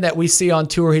friend that we see on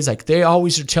tour, he's like, they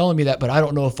always are telling me that, but I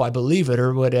don't know if I believe it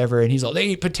or whatever. And he's like, they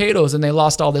eat potatoes and they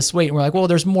lost all this weight. And we're like, well,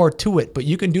 there's more to it, but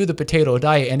you can do the potato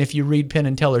diet. And if you read Penn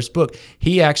and Teller's book,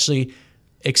 he actually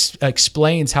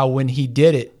explains how when he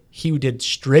did it, he did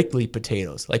strictly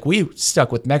potatoes. Like we stuck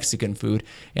with Mexican food,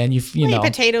 and you know,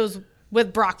 potatoes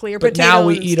with broccoli or but potatoes. Now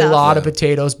we eat a lot of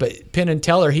potatoes. But Penn and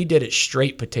Teller, he did it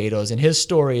straight potatoes, and his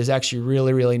story is actually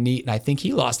really, really neat. And I think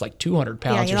he lost like 200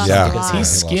 pounds or something because he's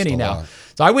skinny now.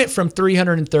 So I went from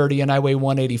 330 and I weigh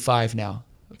 185 now.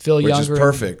 Feel younger, which is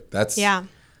perfect. That's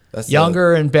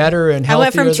younger and better and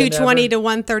healthier. I went from 220 to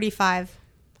 135.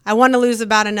 I want to lose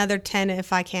about another 10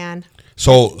 if I can.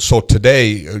 So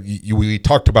today we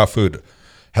talked about food.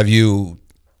 Have you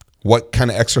What kind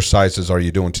of exercises are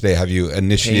you doing today? Have you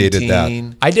initiated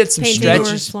Painting, I did some Painting or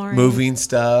stretches. flooring. moving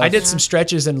stuff. I did some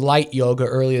stretches and light yoga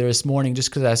earlier this morning just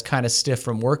because I was kind of stiff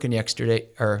from working yesterday.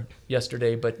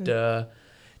 But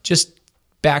just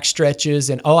back stretches.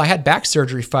 And I had back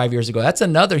surgery 5 years ago. That's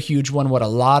another huge one. What a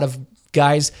lot of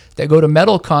guys that go to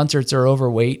metal concerts are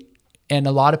overweight. And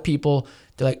a lot of people,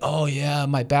 they're like, oh yeah,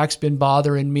 my back's been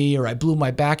bothering me, or I blew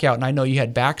my back out. And I know you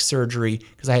had back surgery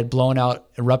because I had blown out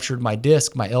and ruptured my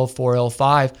disc, my L4,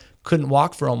 L5, couldn't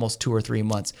walk for almost 2 or 3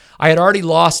 months. I had already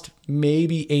lost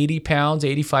maybe 80 pounds,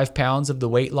 85 pounds of the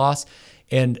weight loss.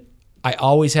 And I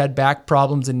always had back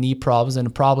problems and knee problems. And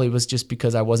it probably was just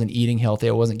because I wasn't eating healthy.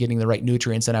 I wasn't getting the right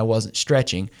nutrients and I wasn't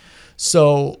stretching.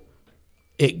 So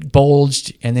it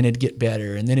bulged and then it'd get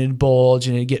better, and then it'd bulge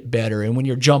and it'd get better. And when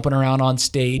you're jumping around on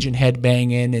stage and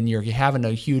headbanging and you're having a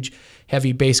huge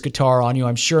heavy bass guitar on you,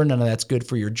 I'm sure none of that's good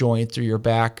for your joints or your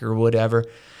back or whatever.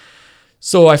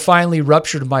 So I finally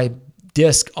ruptured my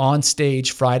disc on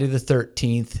stage Friday the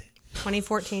 13th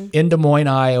 2014. in Des Moines,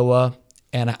 Iowa,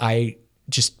 and I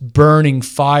just burning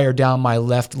fire down my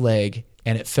left leg.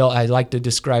 And it felt, I like to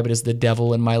describe it as the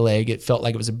devil in my leg. It felt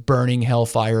like it was a burning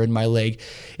hellfire in my leg.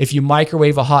 If you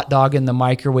microwave a hot dog in the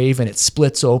microwave and it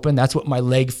splits open, that's what my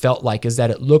leg felt like, is that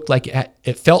it looked like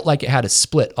it felt like it had a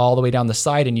split all the way down the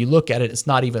side. And you look at it, it's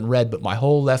not even red, but my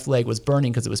whole left leg was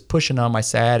burning because it was pushing on my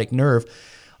sciatic nerve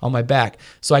on my back.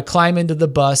 So I climb into the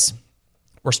bus.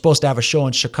 We're supposed to have a show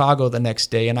in Chicago the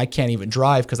next day, and I can't even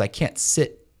drive because I can't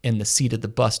sit in the seat of the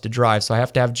bus to drive. So I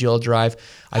have to have Jill drive.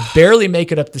 I barely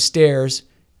make it up the stairs,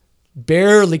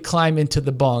 barely climb into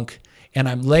the bunk, and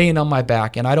I'm laying on my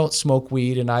back. And I don't smoke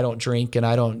weed, and I don't drink, and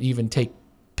I don't even take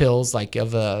pills like of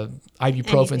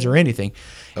ibuprofens or anything.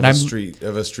 of a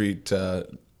street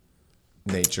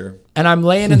nature. And I'm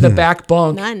laying in the back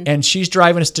bunk, None. and she's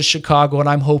driving us to Chicago, and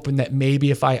I'm hoping that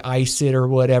maybe if I ice it or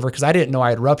whatever, because I didn't know I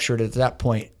had ruptured it at that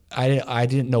point. I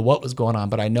didn't know what was going on,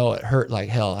 but I know it hurt like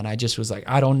hell. And I just was like,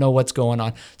 I don't know what's going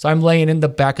on. So I'm laying in the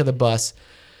back of the bus,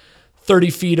 30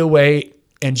 feet away,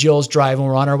 and Jill's driving.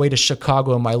 We're on our way to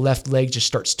Chicago, and my left leg just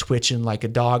starts twitching like a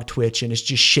dog twitch, and it's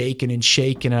just shaking and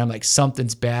shaking. And I'm like,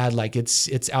 something's bad. Like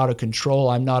it's out of control.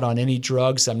 I'm not on any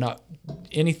drugs. I'm not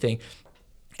anything.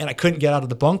 And I couldn't get out of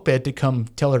the bunk bed to come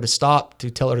tell her to stop,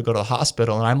 to tell her to go to the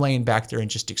hospital. And I'm laying back there in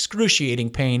just excruciating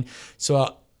pain.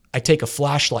 So I take a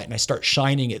flashlight and I start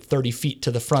shining it 30 feet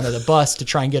to the front of the bus to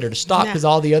try and get her to stop, because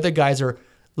all the other guys are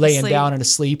laying Asleep. down and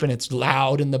asleep, and it's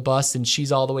loud in the bus, and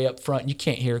she's all the way up front and you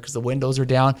can't hear her because the windows are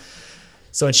down.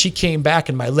 So, and she came back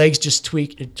and my legs just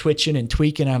twitching and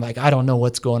tweaking. I'm like, I don't know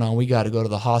what's going on. We got to go to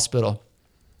the hospital.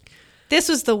 This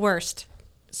was the worst.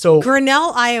 So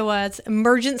Grinnell, Iowa's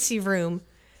emergency room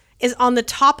is on the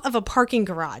top of a parking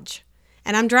garage.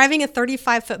 And I'm driving a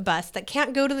 35-foot bus that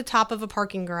can't go to the top of a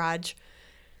parking garage.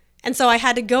 And so I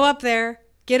had to go up there,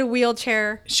 get a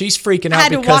wheelchair. she's freaking I out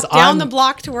had to because walk down I'm the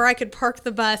block to where I could park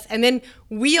the bus and then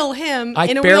wheel him I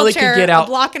in a barely could wheelchair get out. a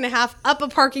block and a half up a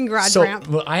parking garage ramp.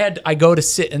 well, I go to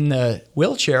sit in the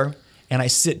wheelchair, and I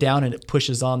sit down and it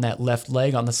pushes on that left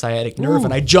leg on the sciatic nerve,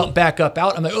 and I jump back up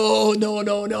out. I'm like, oh,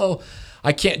 no.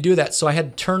 I can't do that. So I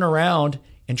had to turn around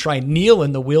and try and kneel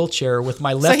in the wheelchair with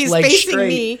my left he's leg facing straight.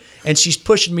 me. And she's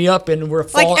pushing me up, and we're Like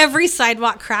falling, every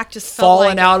sidewalk crack just felt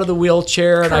falling like out of the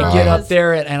wheelchair. And I get up Curls.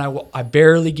 there, and I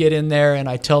barely get in there, and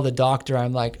I tell the doctor,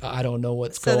 I'm like, I don't know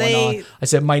what's So going they- on. I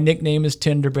said, my nickname is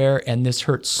Tinder Bear, and this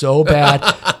hurts so bad.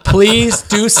 Please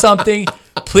do something.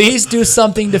 Please do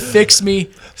something to fix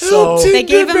me. So they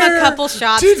gave him a couple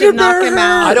shots to knock him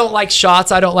out. I don't like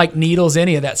shots. I don't like needles,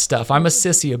 any of that stuff. I'm a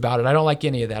sissy about it. I don't like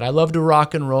any of that. I love to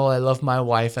rock and roll. I love my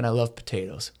wife, and I love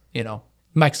potatoes.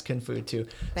 Mexican food too.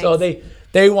 So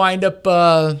they wind up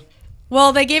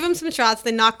Well, they gave him some shots.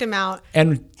 They knocked him out.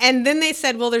 and And then they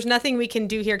said, well, there's nothing we can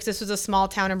do here because this was a small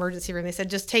town emergency room. They said,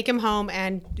 just take him home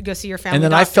and go see your family. and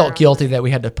then I doctor. felt guilty that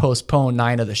we had to postpone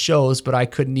 9 of the shows, but I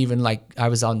couldn't even, I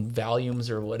was on Valiums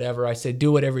or whatever. I said,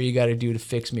 do whatever you got to do to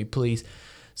fix me, please.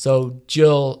 So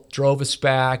Jill drove us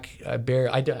back. I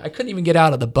couldn't even get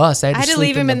out of the bus. I had to, I had to sleep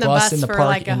leave him in the bus in the for park,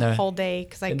 like in a the, whole day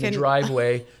because I in the couldn't.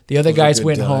 driveway. The other Those are guys good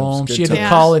went times, home. good She had to times.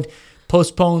 call and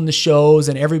postpone the shows,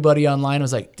 and everybody online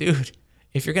was like, dude,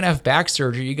 if you're going to have back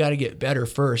surgery, you got to get better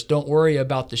first. Don't worry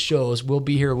about the shows. We'll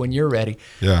be here when you're ready.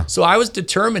 Yeah. So I was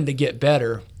determined to get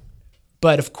better.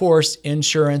 But of course,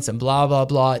 insurance and blah, blah,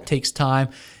 blah, it takes time.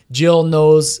 Jill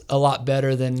knows a lot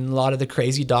better than a lot of the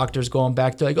crazy doctors going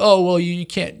back to like, oh, well, you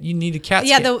can't, you need a CAT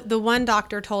Yeah, scan. the one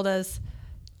doctor told us,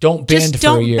 Don't bend just for a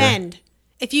don't year. bend.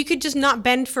 If you could just not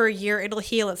bend for a year, it'll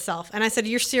heal itself. And I said,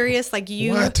 you're serious? Like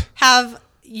you What? have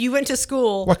you went to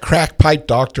school. What crack pipe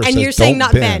doctor and says you're saying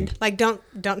don't not bend. Like don't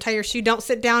tie your shoe. Don't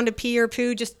sit down to pee or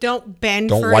poo. Just don't bend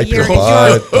Don't for a wipe year. your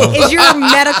butt. Is your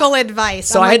medical advice?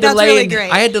 So I'm I had like, to that's lay really in,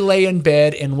 great. I had to lay in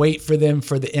bed and wait for them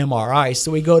for the MRI.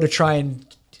 So we go to try and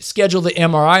schedule the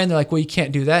MRI, and they're like, "Well, you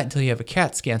can't do that until you have a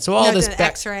CAT scan." So all No, this it's an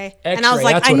back, X-ray. And I was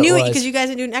like, that's I what knew it was. because you guys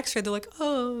didn't do an X-ray. They're like,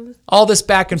 oh. All this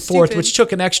back and forth, Stupid. which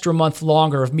took an extra month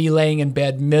longer of me laying in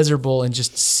bed miserable and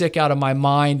just sick out of my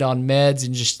mind on meds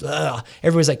and just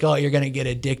everybody's like, "Oh, you're gonna get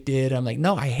addicted." I'm like,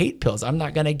 "No, I hate pills. I'm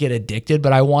not gonna get addicted,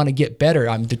 but I want to get better.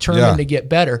 I'm determined to get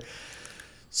better."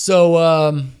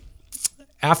 So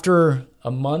after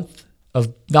a month of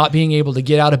not being able to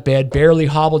get out of bed, barely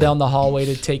hobble down the hallway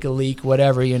to take a leak,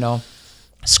 whatever,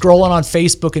 scrolling on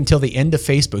Facebook until the end of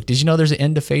Facebook. Did you know there's an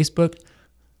end to Facebook?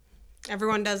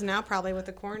 Everyone does now, probably with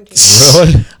the quarantine.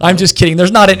 Really? I'm just kidding.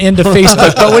 There's not an end to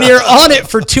Facebook, but when you're on it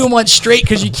for 2 months straight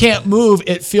because you can't move,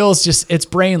 it feels it's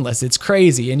brainless. It's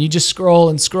crazy, and you just scroll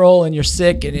and you're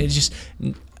sick, and it just.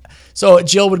 So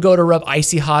Jill would go to rub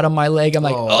icy hot on my leg. I'm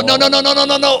like, oh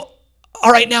no.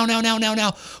 All right, now.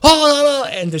 Oh,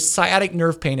 and the sciatic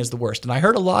nerve pain is the worst. And I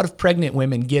heard a lot of pregnant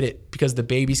women get it because the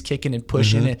baby's kicking and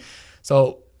pushing it.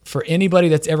 So for anybody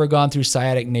that's ever gone through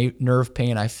sciatic nerve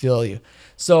pain, I feel you.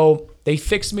 So they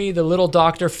fix me. The little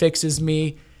doctor fixes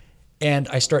me, and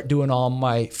I start doing all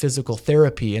my physical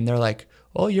therapy. And they're like,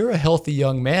 "Oh, you're a healthy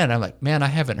young man." I'm like, "Man, I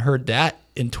haven't heard that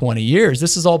in 20 years.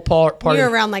 This is all part You were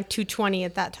of." around like 220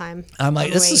 at that time. I'm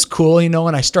like, "This is cool,"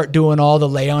 and I start doing all the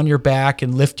lay on your back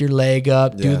and lift your leg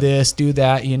up, do this, do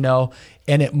that,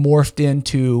 and it morphed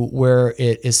into where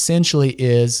it essentially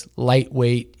is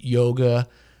lightweight yoga.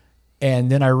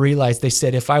 And then I realized they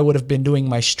said if I would have been doing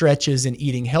my stretches and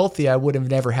eating healthy, I would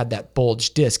have never had that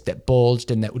bulge disc that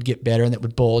bulged and that would get better and that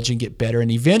would bulge and get better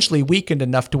and eventually weakened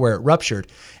enough to where it ruptured.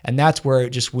 And that's where it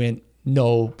just went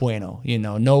no bueno,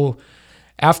 no.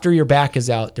 After your back is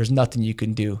out, there's nothing you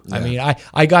can do. Yeah. I mean,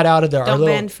 I got out of there. Don't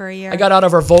bend for a year. I got out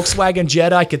of our Volkswagen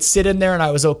Jetta. I could sit in there and I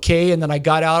was okay. And then I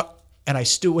got out and I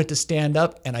went to stand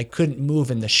up and I couldn't move.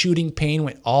 And the shooting pain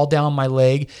went all down my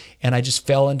leg and I just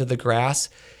fell into the grass.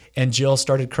 And Jill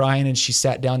started crying and she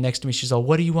sat down next to me. She's like,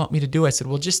 "What do you want me to do?" I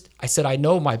said, I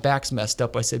know my back's messed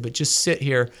up. I said, "But just sit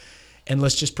here and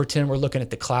let's just pretend we're looking at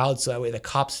the clouds. So that way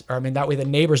that way the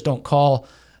neighbors don't call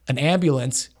an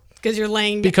ambulance." Because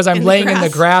I'm laying in the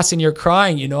grass and you're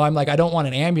crying, I'm like, I don't want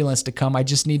an ambulance to come. I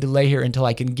just need to lay here until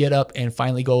I can get up and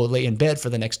finally go lay in bed for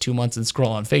the next 2 months and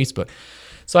scroll on Facebook.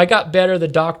 So I got better. The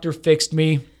doctor fixed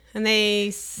me. And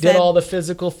they did all the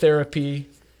physical therapy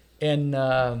and,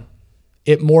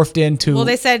 it morphed into. Well,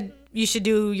 they said you should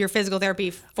do your physical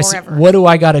therapy forever. Said, what do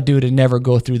I got to do to never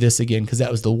go through this again? Because that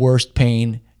was the worst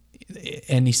pain.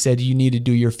 And he said, you need to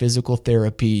do your physical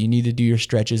therapy. You need to do your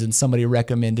stretches. And somebody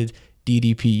recommended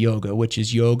DDP yoga, which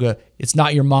is yoga. It's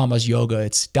not your mama's yoga.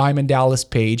 It's Diamond Dallas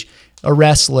Page, a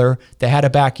wrestler that had a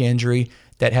back injury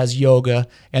that has yoga.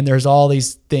 And there's all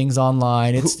these things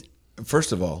online.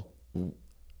 First of all,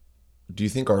 do you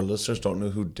think our listeners don't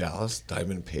know who Dallas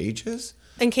Diamond Page is?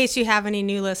 In case you have any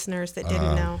new listeners that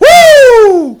didn't know.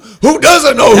 Woo! Who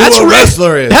doesn't know who a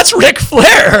wrestler is? That's Ric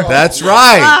Flair. That's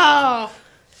right. Oh.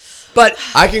 But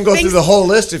I can go through the whole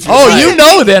list if you like. you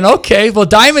know then. Okay. Well,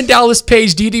 Diamond Dallas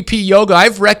Page, DDP Yoga,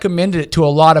 I've recommended it to a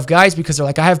lot of guys because they're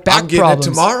like, I have back problems. It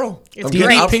tomorrow.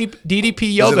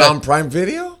 DDP Yoga. Is it on Prime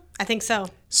Video? I think so.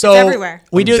 So it's everywhere.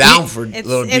 We do down for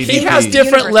little DDP. He has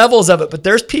different levels of it, but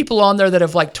there's people on there that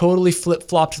have like totally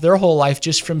flip-flopped their whole life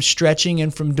just from stretching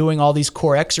and from doing all these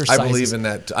core exercises. I believe in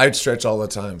that. I stretch all the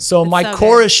time. So my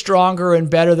core is stronger and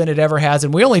better than it ever has,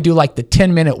 and we only do like the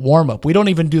 10-minute warm-up. We don't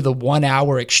even do the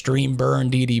 1-hour extreme burn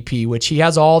DDP, which he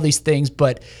has all these things,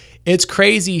 but it's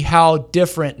crazy how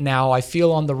different now I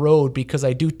feel on the road because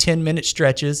I do 10-minute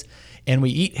stretches and we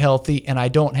eat healthy and I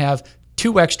don't have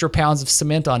 2 extra pounds of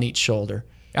cement on each shoulder.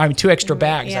 2 extra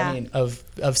bags,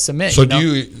 of cement. So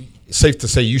safe to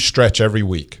say you stretch every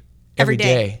week? Every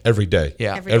day. Every day?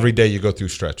 Yeah. Every day you go through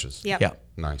stretches? Yep. Yeah.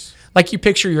 Nice. Like you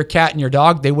picture your cat and your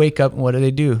dog, they wake up and what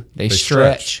do? They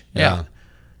stretch. Yeah.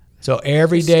 So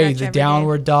every day, the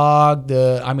downward dog,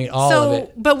 all of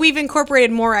it. But we've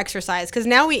incorporated more exercise because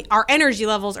now our energy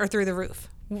levels are through the roof.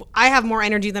 I have more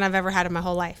energy than I've ever had in my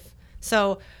whole life.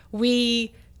 So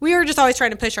we are just always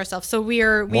trying to push ourselves. So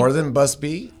more than Bus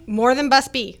B? More than Bus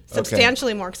B.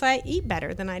 Substantially more because I eat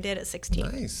better than I did at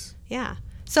 16. Nice. Yeah.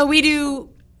 So we do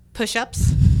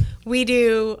push-ups. We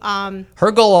do...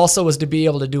 Her goal also was to be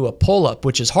able to do a pull-up,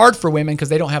 which is hard for women because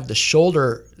they don't have the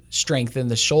shoulder strength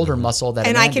and the shoulder muscle that.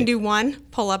 And I can do one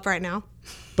pull-up right now.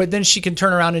 But then she can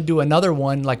turn around and do another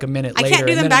one like a minute later. I can't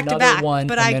do them back to back,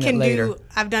 but I can later.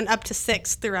 I've done up to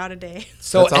 6 throughout a day.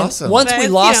 So that's awesome. Once we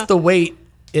lost the weight,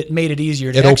 it made it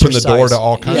easier to It opened the door to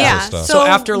all kinds Yeah. of stuff. So, So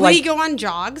after, we like- go on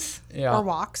jogs or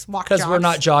walk because jogs. we're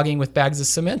not jogging with bags of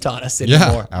cement on us Yeah,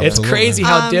 anymore. It's absolutely. crazy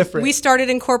how different. We started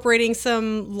incorporating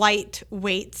some light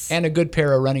weights. And a good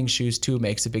pair of running shoes too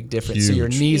makes a big difference. So your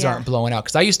Huge. knees Yeah. aren't blowing out.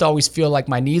 Because I used to always feel like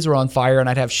my knees were on fire and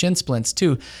I'd have shin splints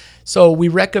too. So we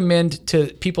recommend to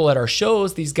people at our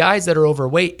shows, these guys that are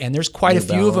overweight, and there's quite a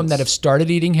few of them that have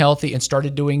started eating healthy and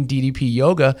started doing DDP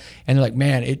yoga, and they're like,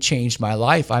 man, it changed my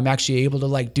life. I'm actually able to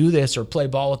like do this or play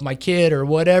ball with my kid or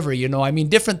whatever, you know. I mean,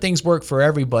 different things work for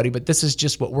everybody, but this is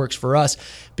just what works for us,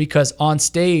 because on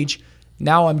stage,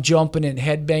 now I'm jumping and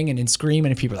headbanging and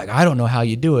screaming, and people are like, I don't know how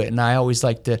you do it. And I always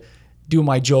like to do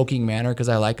my joking manner because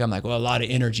I'm like, well, a lot of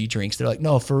energy drinks. They're like,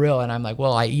 no, for real. And I'm like,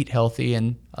 well, I eat healthy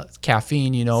and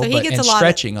caffeine, you know, So he gets and a lot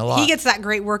stretching a lot. He gets that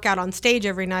great workout on stage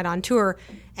every night on tour,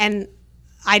 and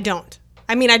I don't.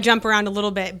 I mean, I jump around a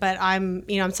little bit, but I'm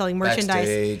selling merchandise.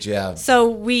 Backstage, yeah.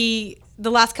 So the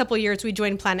last couple of years we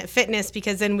joined Planet Fitness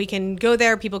because then we can go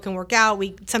there, people can work out.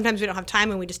 Sometimes we don't have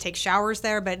time and we just take showers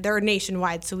there, but they're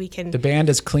nationwide, so we can. The band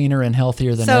is cleaner and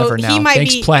healthier than So ever he now. might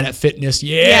Thanks, be- Planet Fitness.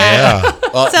 Yeah.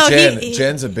 Yeah. So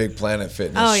Jen's a big Planet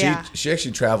Fitness. Oh, yeah. She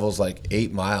actually travels like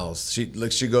 8 miles. She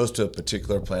goes to a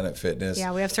particular Planet Fitness.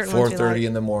 Yeah, we have certain ones we 4:30 like.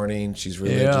 in the morning. She's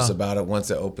religious Yeah. about it once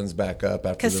it opens back up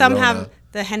after Because the some Rona. have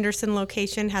the Henderson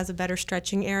location has a better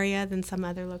stretching area than some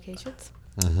other locations.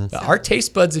 Our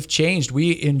taste buds have changed.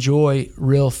 We enjoy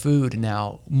real food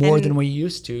now more And- than we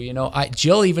used to. You know,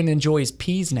 Jill even enjoys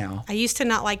peas now. I used to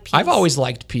not like peas. I've always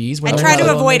liked peas. I when try was to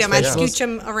little avoid mixed them. I'd vegetables. scooch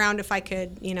them around if I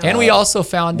could, And we also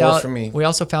found more out for me.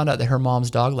 that her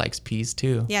mom's dog likes peas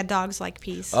too. Yeah, dogs like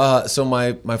peas. So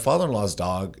my father-in-law's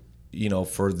dog,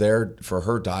 for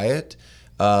her diet,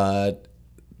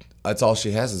 that's all she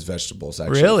has is vegetables.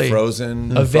 Actually, Really?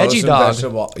 frozen A veggie frozen dog.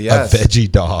 Vegetable, A yes,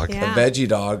 veggie dog. Yeah. a veggie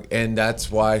dog, and that's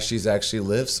why she's actually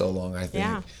lived so long. I think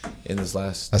Yeah. in this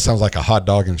last. That sounds like a hot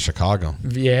dog in Chicago.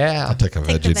 Yeah. I'll take a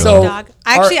Take the veggie veggie dog. dog.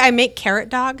 I make carrot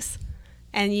dogs,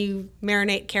 and you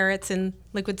marinate carrots in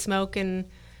liquid smoke and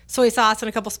soy sauce and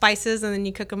a couple spices, and then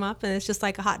you cook them up, and it's just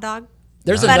like a hot dog.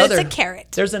 There's But another. it's a carrot.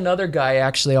 There's another guy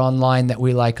actually online that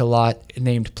we like a lot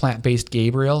named Plant-Based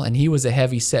Gabriel, and he was a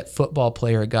heavy-set football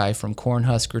player guy from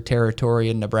Cornhusker territory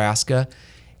in Nebraska,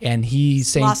 and he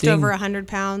same Lost thing. over 100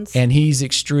 pounds. And he's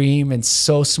extreme and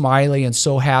so smiley and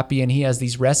so happy, and he has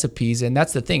these recipes. And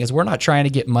that's the thing, is we're not trying to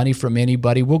get money from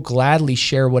anybody. We'll gladly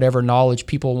share whatever knowledge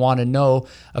people want to know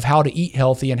of how to eat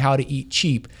healthy and how to eat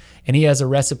cheap. And he has a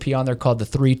recipe on there called the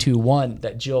 3-2-1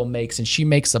 that Jill makes, and she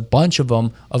makes a bunch of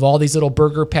them of all these little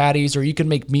burger patties, or you can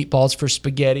make meatballs for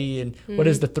spaghetti. And what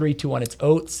is the 3-2-1? It's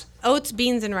oats,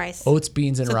 Beans, and rice.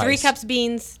 beans, and so rice. 3 cups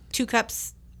beans, 2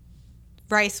 cups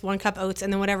rice, 1 cup oats,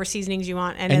 and then whatever seasonings you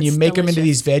want. And it's you make them into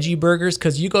delicious. these veggie burgers,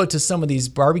 because you go to some of these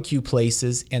barbecue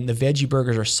places and the veggie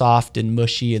burgers are soft and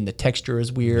mushy and the texture is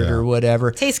weird or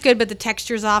whatever. Tastes good, but the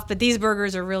texture's off. But these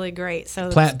burgers are really great. So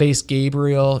Plant-Based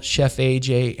Gabriel, Chef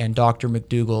AJ, and Dr.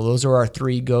 McDougall. Those are our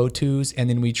 3 go-tos. And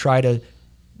then we try to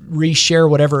reshare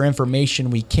whatever information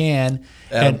we can.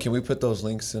 Adam, And can we put those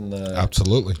links in the?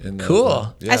 Absolutely. In the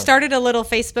Cool. Yeah. I started a little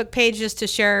Facebook page just to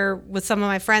share with some of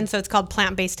my friends. So it's called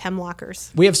Plant-Based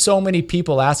Hemlockers. we have so many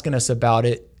people asking us about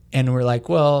it, and we're like,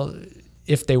 well,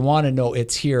 if they want to know,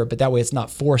 it's here, but that way it's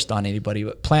not forced on anybody.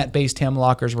 But Plant-Based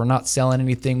Hemlockers, we're not selling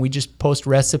anything. We just post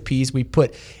recipes. We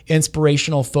put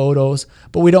inspirational photos,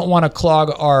 but we don't want to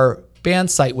clog our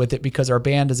band site with it, because our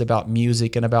band is about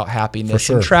music and about happiness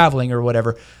sure. and traveling or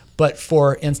whatever. But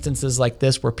for instances like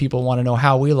this where people want to know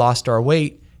how we lost our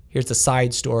weight, here's a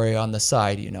side story on the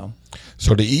side, you know.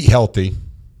 So to eat healthy,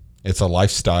 it's a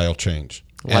lifestyle change.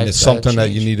 And it's Lifestyle something that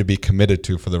you change. need to be committed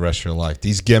to for the rest of your life.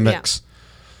 These gimmicks,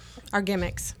 Our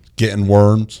gimmicks. getting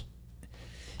worms.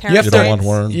 You have You to- don't want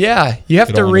worms. Yeah, you have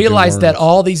You to don't wanna do realize that worms.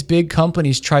 all these big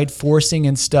companies tried forcing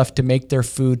and stuff to make their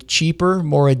food cheaper,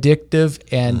 more addictive,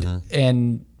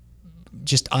 and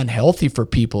just unhealthy for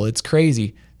people. It's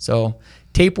crazy. So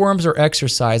tapeworms or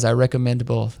exercise, I recommend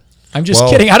both. I'm just Well-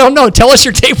 kidding. I don't know. Tell us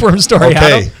your tapeworm story.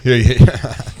 Okay. Adam.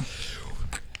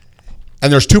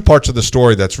 And there's 2 parts of the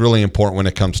story that's really important when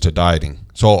it comes to dieting.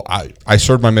 So I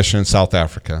served my mission in South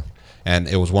Africa, and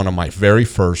it was one of my very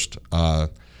first.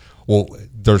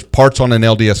 There's parts on an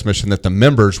LDS mission that the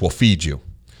members will feed you,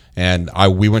 and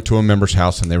we went to a member's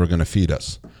house and they were going to feed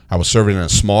us. I was serving in a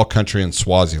small country in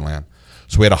Swaziland,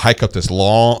 so we had to hike up this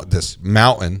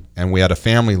mountain, and we had a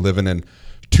family living in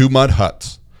 2 mud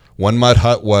huts. One mud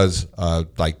hut was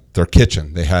like their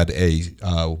kitchen. They had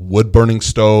a wood burning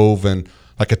stove and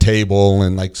like a table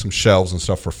and like some shelves and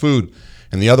stuff for food.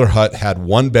 And the other hut had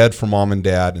 1 bed for mom and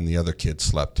dad, and the other kids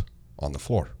slept on the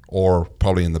floor or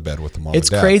probably in the bed with the mom It's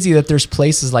and dad. crazy that there's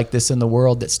places like this in the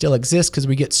world that still exist because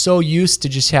we get so used to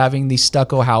just having these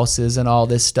stucco houses and all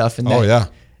this stuff. And Oh, yeah.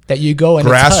 that you go and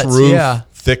Grass it's huts. roof, Yeah.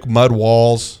 thick mud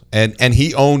walls. And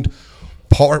he owned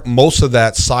most of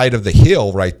that side of the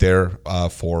hill right there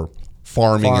for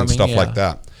farming and stuff yeah. like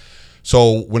that.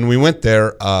 So when we went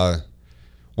there,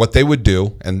 what they would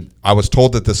do, and I was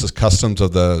told that this is customs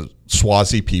of the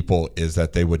Swazi people, is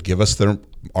that they would give us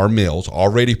our meals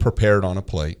already prepared on a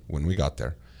plate when we got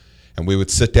there. And we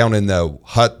would sit down in the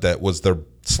hut that was their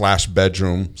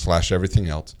 /bedroom / everything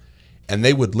else. And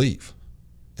they would leave.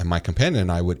 And my companion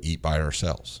and I would eat by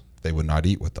ourselves. They would not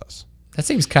eat with us. That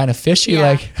seems kind of fishy.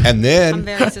 Yeah. Like, I'm And then,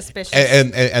 very suspicious.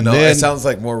 and No, then, it sounds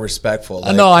like more respectful.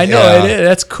 Like, no, I know Yeah. it is.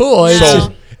 That's cool. It's No.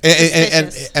 just-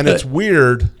 Suspicious. and it's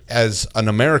weird as an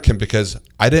American because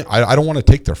I don't want to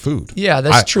take their food. Yeah,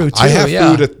 that's true, I too, have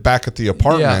yeah. food back at the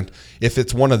apartment if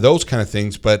it's one of those kind of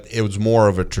things, but it was more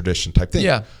of a tradition type thing.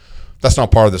 Yeah. That's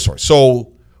not part of the story.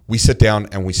 So we sit down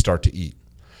and we start to eat.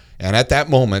 And at that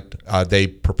moment, they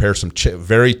prepare some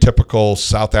very typical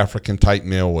South African type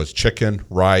meal was chicken,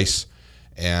 rice,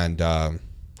 and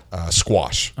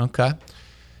squash. okay.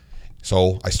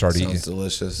 So I started eating. Sounds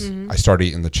delicious. Mm-hmm. I started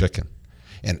eating the chicken.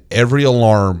 And every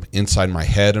alarm inside my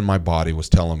head and my body was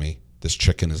telling me this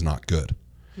chicken is not good.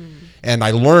 And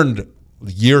I learned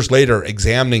years later,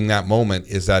 examining that moment,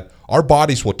 is that our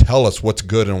bodies will tell us what's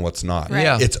good and what's not. Right.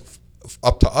 Yeah. It's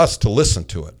up to us to listen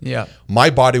to it. Yeah. My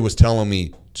body was telling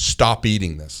me, stop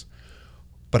eating this.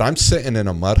 But I'm sitting in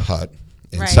a mud hut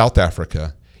in Right. South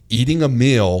Africa, eating a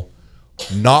meal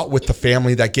not with the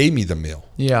family that gave me the meal.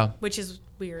 Yeah. Which is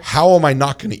weird. How am I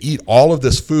not going to eat all of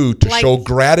this food to Like- show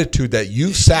gratitude that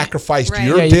you sacrificed Right.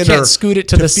 your Yeah, you dinner? can't scoot it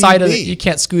to the feed side of me? you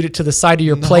can't scoot it to the side of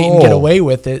your plate and get No. away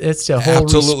with it. It's a whole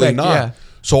Absolutely respect. not. Yeah.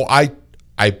 So I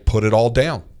put it all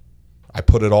down. I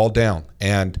put it all down,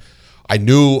 and I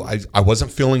knew I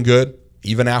wasn't feeling good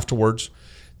even afterwards.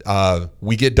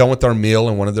 We get done with our meal,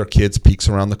 and one of their kids peeks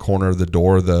around the corner of the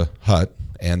door of the hut,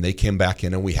 and they came back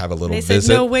in, and we have a little They said,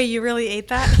 visit. "No way, you really ate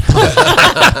that."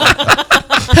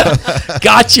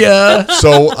 Gotcha.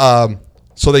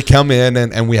 So they come in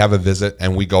and we have a visit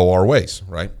and we go our ways,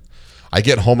 right? I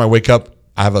get home, I wake up,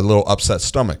 I have a little upset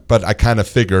stomach, but I kind of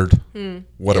figured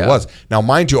what it Yeah. was. Now,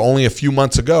 mind you, only a few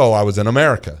months ago, I was in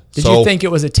America. Did you think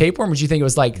it was a tapeworm? Or did you think it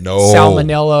was like No.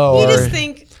 salmonella? You Or just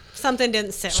think something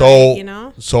didn't sit so, right, you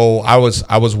know? So I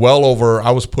was well over,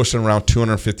 I was pushing around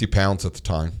 250 pounds at the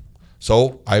time.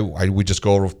 So we just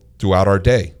go throughout our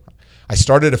day. I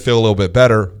started to feel a little bit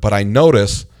better, but I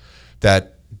noticed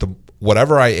that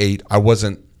whatever I ate, I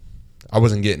wasn't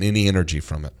getting any energy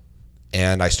from it.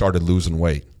 And I started losing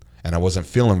weight and I wasn't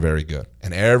feeling very good.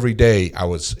 And every day I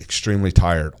was extremely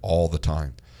tired all the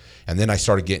time. And then I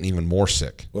started getting even more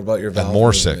sick. What about your and bowel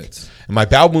more movements? sick. And my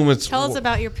bowel movements, Tell us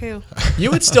about your poo. you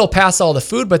would still pass all the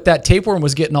food, but that tapeworm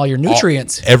was getting all your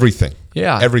nutrients. everything.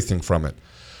 Yeah. Everything from it.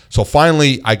 So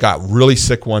finally, I got really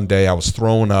sick one day. I was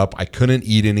throwing up. I couldn't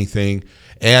eat anything.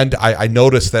 And I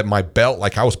noticed that my belt,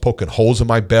 like I was poking holes in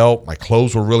my belt. My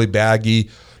clothes were really baggy.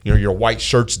 You know, your white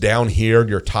shirt's down here,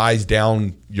 your tie's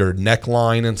down your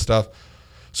neckline and stuff.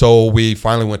 So we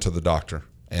finally went to the doctor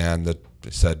and they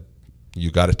said,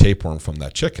 you got a tapeworm from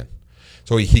that chicken.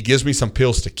 So he gives me some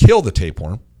pills to kill the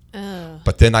tapeworm,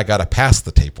 but then I got to pass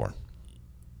the tapeworm.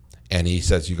 And he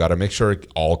says, you got to make sure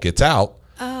it all gets out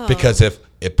because if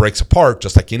it breaks apart,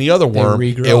 just like any other worm,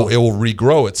 it regrow. will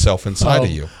regrow itself inside of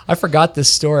Oh, you. I forgot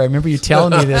this story. I remember you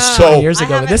telling me this So- 20 years I ago.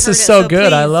 But haven't this is heard it, so so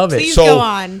good. I please- love it. please go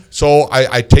on. So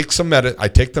I take I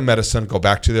take the medicine, go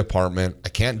back to the apartment. I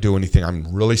can't do anything.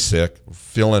 I'm really sick,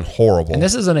 feeling horrible. And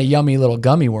this isn't a yummy little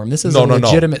gummy worm. This is No, a no, no.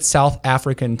 legitimate South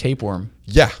African tapeworm.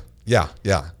 yeah.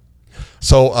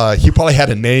 So he probably had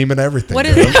a name and everything. What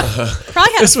is it?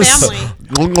 Probably had This a was- family.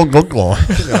 you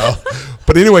know?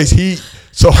 But anyways,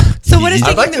 So what is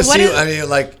I'd like to What see. is- I mean,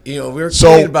 like we were So-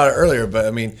 talking about it earlier, but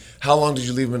I mean, how long did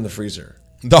you leave them in the freezer?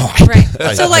 No, Right.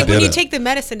 So, I like, when you didn't. take the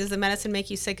medicine, does the medicine make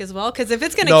you sick as well? Because if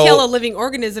it's going to No. kill a living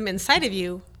organism inside of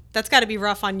you, that's got to be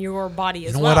rough on your body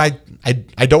as You know well. what?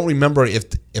 I don't remember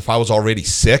if I was already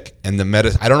sick and the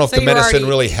medicine. I don't know if So the you were medicine already-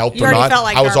 really helped you or already not. felt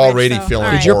like I was garbage, already so- feeling.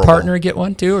 all right. Did your horrible. partner get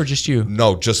one too, or just you?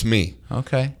 No, just me.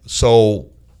 Okay. So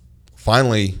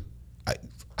finally,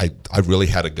 I really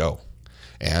had to go,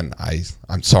 and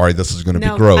I'm sorry this is going to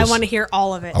no, be gross. I want to hear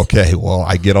all of it. Okay, well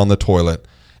I get on the toilet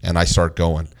and I start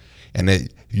going, and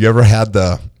you ever had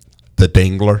the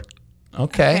dangler,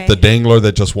 Okay. the dangler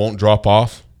that just won't drop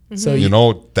off? So You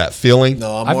know that feeling?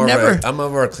 No, I'm I've more never-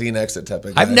 of a clean exit type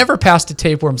of guy. I've never passed a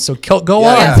tapeworm, so go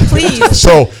Yeah. on. Please.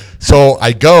 So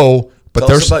I go, but Tell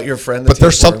there's us about your friend, the but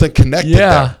there's tapeworm. something connected Yeah.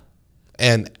 there.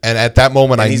 And at that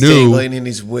moment, And he's I knew dangling and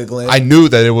he's wiggling. I knew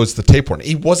that it was the tapeworm.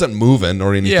 He wasn't moving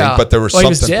or anything, Yeah. but there was Well, he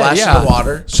was something. dead. Splash Yeah. in the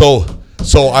water. So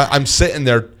I'm sitting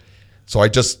there. So I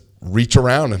just reach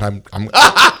around and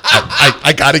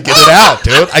I got to get it out,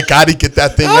 dude. I got to get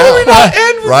that thing out.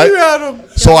 And Right? you had him.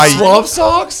 So I Swamp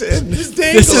socks and his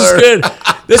dangler. This is good.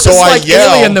 This So is I like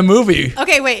yell. Alien the movie.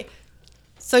 Okay, wait.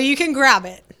 So you can grab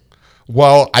it.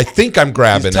 Well, I think I'm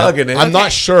grabbing He's tugging it. I'm Okay.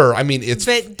 not sure. I mean, it's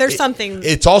But there's something.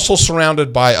 It's also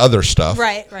surrounded by other stuff.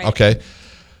 Right. Okay.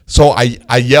 So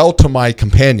I yell to my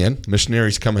companion,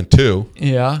 missionary's coming too,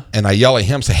 Yeah. and I yell at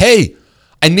him, say, "Hey,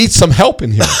 I need some help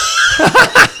in here."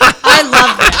 I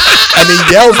love this. And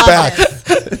he yells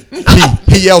back.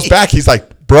 He yells back. He's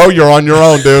like, "Bro, you're on your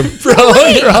own, dude. Bro,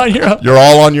 you're on your own. You're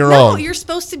all on your No, own." you're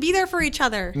supposed to be there for each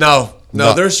other. No,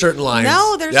 No. there's certain lines.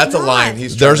 No, there's That's not. a line.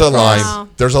 He's There's a trying to cross. line.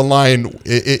 There's a line.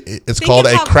 It's Think called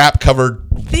of a how- crap covered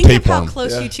Think of how tapeworm.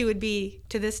 close Yeah. you two would be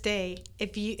to this day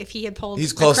if he had pulled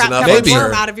He's a close enough, crap-covered I'm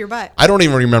worm sure. out of your butt. I don't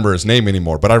even remember his name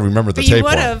anymore, but I remember the But you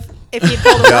tapeworm. would have if he had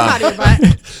pulled a worm out of your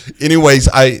butt. Anyways,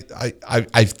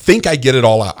 I think I get it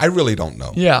all out. I really don't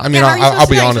know. Yeah. I mean, How are you I'll supposed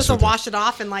be to, honest supposed with to you. wash it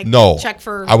off and like No, check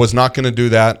for. I was not going to do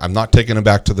that. I'm not taking it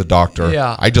back to the doctor.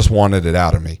 Yeah. I just wanted it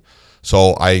out of me.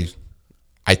 So I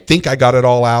think I got it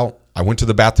all out. I went to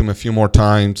the bathroom a few more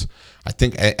times. I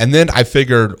think, and then I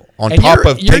figured on And top you're,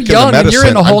 of you're taking young the medicine, and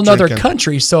you're in a I'm whole nother drinking-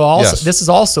 country. So also Yes. this is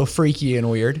also freaky and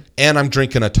weird. and I'm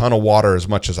drinking a ton of water as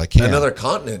much as I can. Another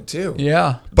continent too.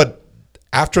 Yeah. But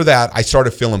after that, I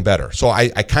started feeling better. So I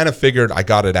kind of figured I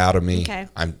got it out of me. Okay.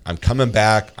 I'm coming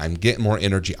back. I'm getting more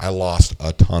energy. I lost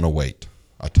a ton of weight,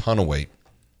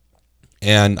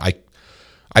 and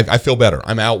I feel better.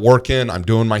 I'm out working. I'm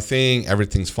doing my thing.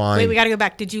 Everything's fine. Wait, we got to go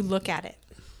back. Did you look at it?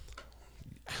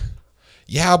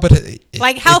 Yeah, but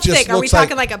Like how it just thick? Are we looks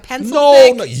talking like a pencil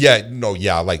No, thick?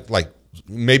 yeah, like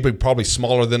maybe probably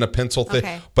smaller than a pencil thick.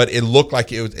 Okay. But it looked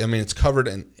like it was. I mean, it's covered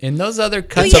in. In those other Well,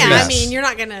 countries, a yeah, I mess. mean, you're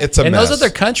not gonna. It's a in mess. those other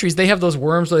countries, they have those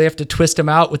worms where they have to twist them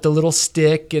out with the little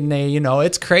stick, and they,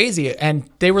 it's crazy. And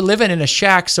they were living in a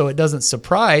shack, so it doesn't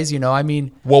surprise, I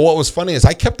mean, Well, what was funny is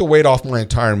I kept the weight off my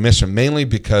entire mission, mainly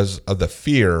because of the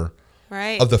fear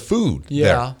right. of the food.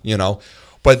 Yeah. there,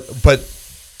 but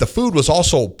the food was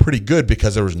also pretty good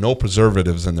because there was no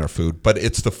preservatives in their food. But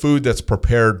it's the food that's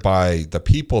prepared by the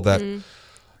people that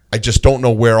I just don't know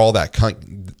where all that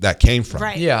came from.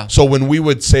 Right. yeah. So when we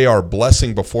would say our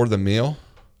blessing before the meal,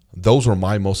 those were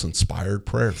my most inspired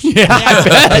prayers. Yeah.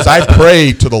 Because I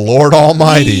prayed to the Lord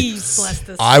Almighty, Please bless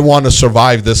this. I want to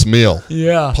survive this meal.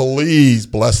 Yeah. Please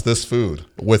bless this food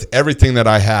with everything that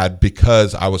I had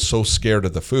because I was so scared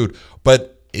of the food.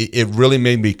 But it really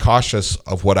made me cautious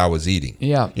of what I was eating.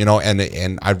 Yeah.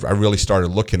 And I really started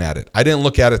looking at it. I didn't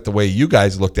look at it the way you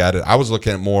guys looked at it. I was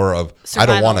looking at more of I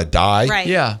don't Survival. want to die. Right.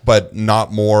 Yeah. But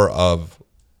not more of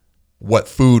what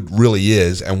food really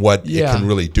is and what it Yeah. can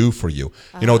really do for you.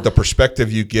 The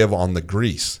perspective you give on the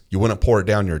grease. You wouldn't pour it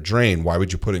down your drain. Why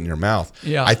would you put it in your mouth?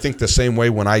 Yeah. I think the same way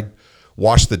when I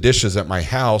wash the dishes at my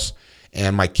house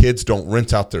and my kids don't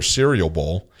rinse out their cereal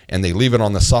bowl and they leave it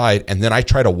on the side and then I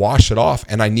try to wash it off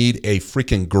and I need a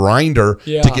freaking grinder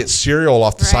Yeah. to get cereal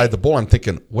off the side Right. of the bowl. I'm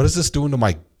thinking, what is this doing to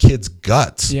my kids'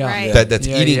 guts? Yeah. Right. That's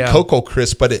Yeah, eating yeah. Cocoa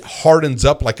Crisp, but it hardens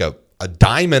up like a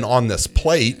diamond on this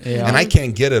plate Yeah. and I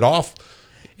can't get it off.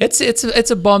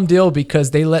 It's a bum deal because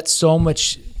they let so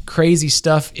much crazy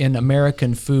stuff in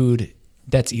American food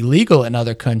that's illegal in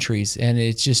other countries, and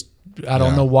it's just I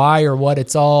don't Yeah. know why or what.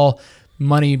 It's all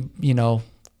money,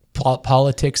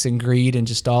 politics and greed and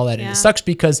just all that. And Yeah. it sucks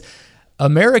because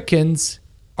Americans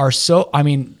are so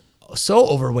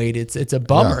overweight. It's a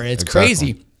bummer. Yeah, it's exactly.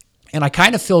 crazy. And I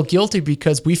kind of feel guilty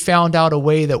because we found out a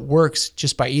way that works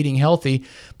just by eating healthy,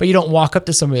 but you don't walk up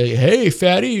to somebody like, "Hey,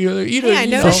 fatty, eat Hey, I a,"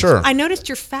 noticed. sure. I noticed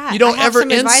you're fat. you don't I have ever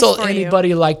some advice insult for you.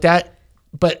 anybody like that.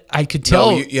 But I could No,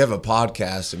 tell you have a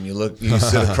podcast and you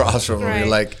sit across from them and Right. you're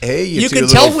like, hey, you You two can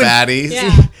little tell when- fatties.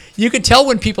 Yeah. you can tell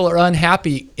when people are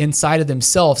unhappy inside of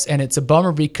themselves, and it's a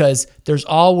bummer because there's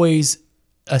always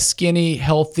a skinny,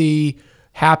 healthy,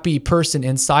 happy person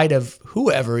inside of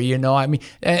whoever, I mean,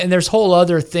 and there's whole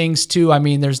other things too. I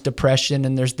mean, there's depression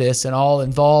and there's this and all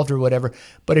involved or whatever.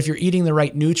 But if you're eating the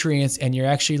right nutrients and you're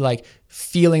actually like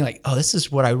feeling like, oh, this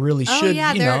is what I really Oh should,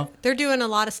 yeah, they're doing a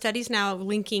lot of studies now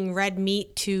linking red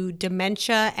meat to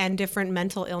dementia and different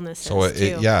mental illnesses So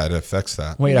too. it affects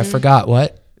that. Wait, I forgot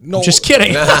what? No. Just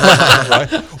kidding. Right?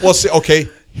 Well, see, okay,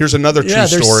 here's another true Yeah,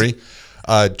 there's- story.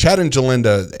 Chad and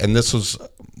Jalinda, and this was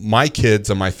my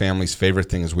kids and my family's favorite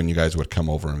thing is when you guys would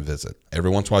come over and visit. Every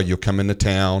once in a while, you'd come into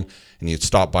town and you'd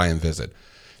stop by and visit.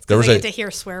 There was I a get to hear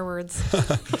swear words.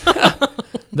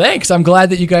 Thanks. I'm glad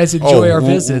that you guys enjoy our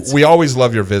visits. We always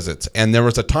love your visits. And there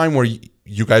was a time where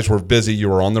you guys were busy. You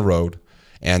were on the road.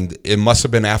 And it must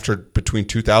have been between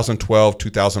 2012,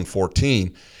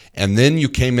 2014. And then you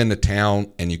came into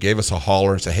town and you gave us a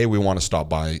holler and said, hey, we want to stop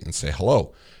by and say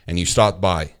hello. And you stopped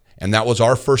by. And that was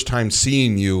our first time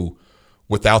seeing you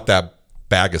without that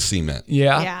bag of cement.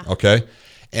 Yeah. Okay.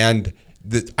 And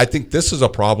I think this is a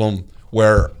problem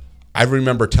where I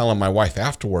remember telling my wife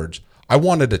afterwards, I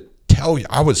wanted to tell you,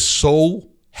 I was so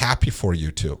happy for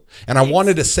you two. And I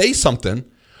wanted to say something,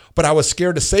 but I was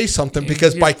scared to say something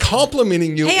because by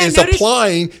complimenting you is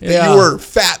implying that you were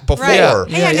fat before. Right.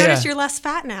 Hey, I noticed you're less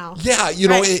fat now. Yeah, you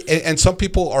know, and some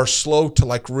people are slow to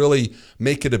like really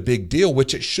make it a big deal,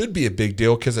 which it should be a big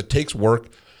deal because it takes work,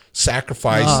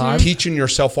 sacrifice, teaching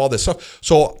yourself all this stuff.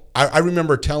 So I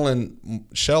remember telling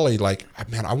Shelly, like,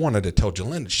 man, I wanted to tell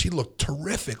Jalen, she looked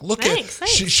terrific. Thanks.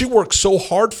 She worked so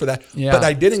hard for that. Yeah. But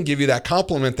I didn't give you that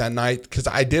compliment that night because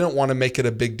I didn't want to make it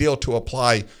a big deal to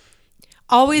apply.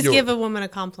 Always give a woman a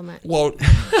compliment. Well,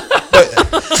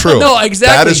 but true. No,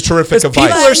 exactly. That is terrific advice.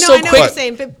 People are so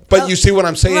quick. But you see what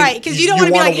I'm saying? Right, because you don't want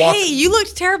to be like, hey, you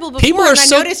looked terrible before, people are and I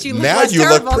noticed you looked now less you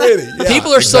terrible. look pretty. Yeah,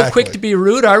 people are so quick to be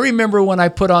rude. I remember when I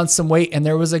put on some weight and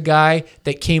there was a guy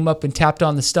that came up and tapped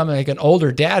on the stomach, like an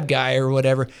older dad guy or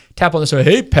whatever, tap on the stomach,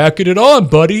 hey, packing it on,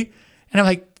 buddy. And I'm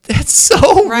like, that's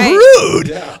so rude.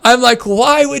 Yeah. I'm like,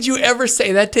 why would you ever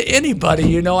say that to anybody?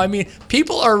 You know, I mean,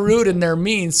 people are rude and they're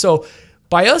mean. So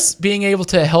by us being able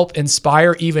to help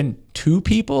inspire even 2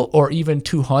 people or even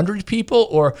 200 people,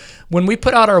 or when we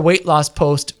put out our weight loss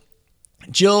post,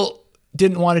 Jill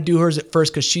didn't want to do hers at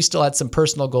first because she still had some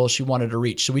personal goals she wanted to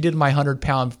reach. So we did my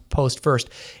 100-pound post first.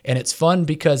 And it's fun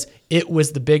because it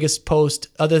was the biggest post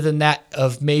other than that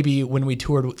of maybe when we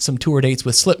toured with some tour dates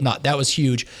with Slipknot. That was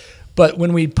huge. But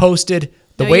when we posted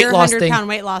the weight loss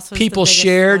thing, people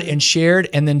shared and shared,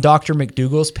 and then Dr.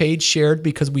 McDougall's page shared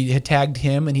because we had tagged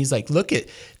him, and he's like, look,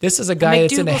 this is a guy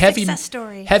that's in a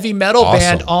heavy metal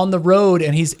band on the road,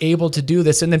 and he's able to do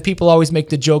this. And then people always make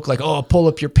the joke like, oh, pull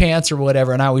up your pants or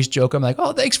whatever, and I always joke, I'm like,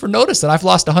 oh, thanks for noticing. I've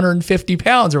lost 150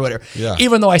 pounds or whatever. Yeah.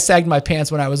 Even though I sagged my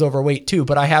pants when I was overweight too,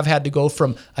 but I have had to go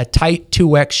from a tight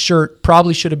 2X shirt,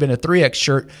 probably should have been a 3X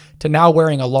shirt, to now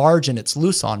wearing a large and it's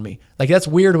loose on me. Like, that's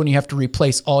weird when you have to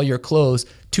replace all your clothes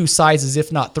 2 sizes,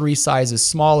 if not 3 sizes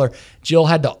smaller. Jill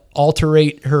had to alter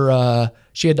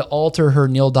her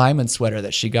Neil Diamond sweater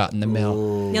that she got in the mail.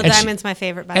 Ooh. Neil Diamond's my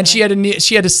favorite, by the way. And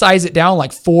she had to size it down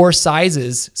like 4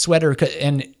 sizes sweater.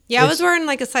 And I was wearing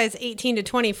like a size 18 to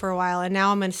 20 for a while, and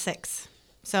now I'm in 6.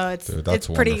 So it's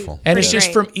pretty wonderful. And it's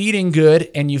just from eating good,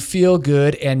 and you feel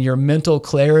good, and your mental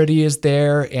clarity is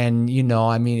there. And, you know,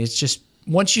 I mean, it's just,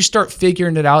 once you start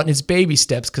figuring it out, and it's baby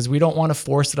steps because we don't want to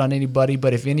force it on anybody,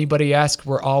 but if anybody asks,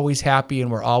 we're always happy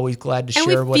and we're always glad to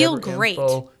share whatever feel great.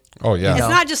 Info. Oh, yeah. It's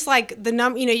not just like the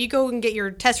you go and get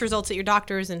your test results at your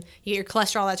doctor's and you get your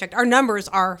cholesterol that checked. Our numbers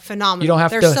are phenomenal.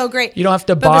 They're so great. You don't have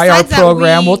to buy our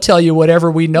program. We'll tell you whatever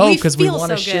we know because we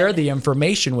want to share the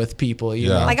information with people. You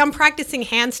know? Like, I'm practicing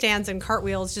handstands and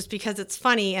cartwheels just because it's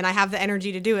funny and I have the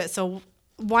energy to do it. So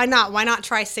why not? Why not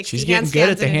try 60 handstands? She's getting good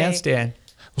at the handstand.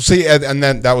 Well, see, and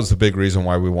then that was the big reason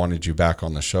why we wanted you back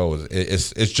on the show.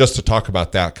 It's just to talk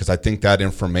about that, because I think that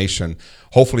information,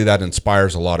 hopefully that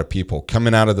inspires a lot of people.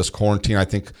 Coming out of this quarantine, I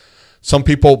think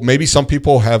maybe some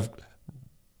people have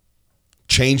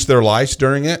changed their lives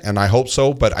during it, and I hope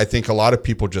so, but I think a lot of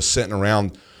people just sitting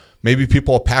around, maybe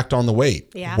people have packed on the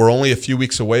weight. Yeah. We're only a few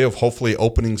weeks away of hopefully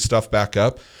opening stuff back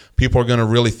up. People are going to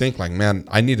really think like, man,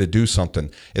 I need to do something.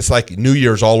 It's like New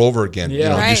Year's all over again. Yeah. You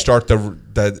know, you start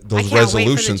those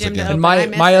resolutions again. And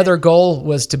my other goal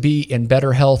was to be in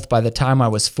better health by the time I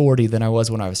was 40 than I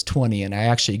was when I was 20. And I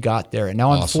actually got there. And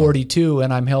now I'm 42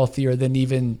 and I'm healthier than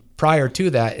even prior to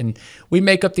that. And we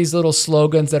make up these little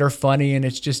slogans that are funny, and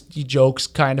it's just jokes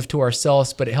kind of to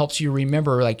ourselves, but it helps you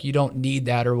remember, like, you don't need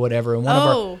that or whatever. And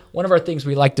one of our things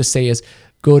we like to say is,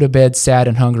 go to bed sad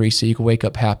and hungry so you can wake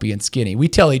up happy and skinny. We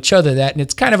tell each other that, and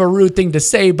it's kind of a rude thing to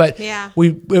say, but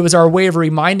it was our way of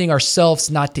reminding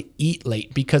ourselves not to eat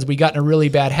late, because we got in a really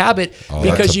bad habit.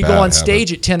 Because you go on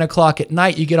stage at 10 o'clock at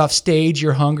night, you get off stage,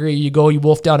 you're hungry, you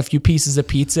wolf down a few pieces of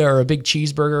pizza or a big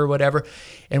cheeseburger or whatever,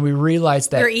 and we realized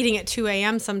that we're eating at 2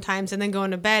 a.m. sometimes and then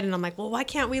going to bed, and I'm like, well, why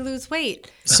can't we lose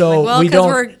weight? So because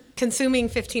we're consuming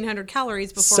 1,500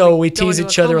 calories before we tease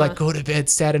each other, like, go to bed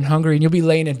sad and hungry, and you'll be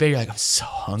laying in bed, you're like, I'm so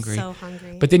hungry.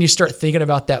 But then you start thinking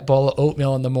about that bowl of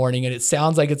oatmeal in the morning, and it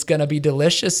sounds like it's going to be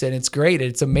delicious, and it's great.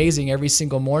 It's amazing. Every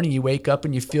single morning you wake up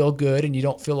and you feel good and you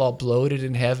don't feel all bloated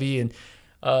and heavy. And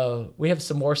we have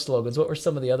some more slogans. What were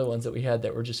some of the other ones that we had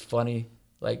that were just funny?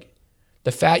 Like,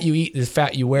 The fat you eat, the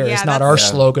fat you wear. Yeah, It's not that's- our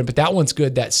Yeah. slogan, but that one's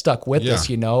good. That stuck with us,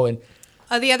 Yeah. you know. And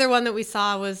The other one that we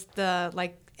saw was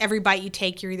every bite you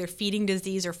take, you're either feeding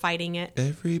disease or fighting it.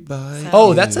 Everybody.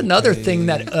 oh, that's another thing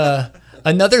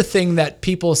that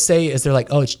people say is they're like,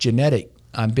 oh, it's genetic.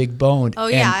 I'm big boned. Oh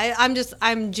And yeah,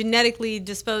 I'm genetically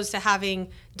disposed to having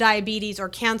diabetes or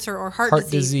cancer or heart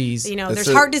disease. You know, That's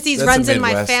there's heart disease that's runs the in my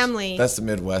Midwest. family. That's the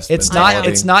Midwest. It's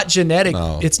mentality. not genetic.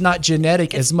 No. It's not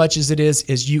genetic as much as it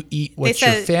is you eat what They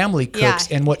your said- family cooks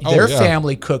yeah. and what Oh, their yeah.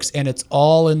 family cooks, and it's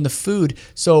all in the food.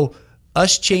 So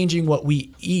us changing what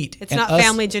we eat. It's and not us-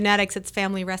 family genetics, it's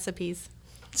family recipes.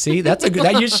 See, that's a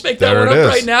good. You just make that There one it up is.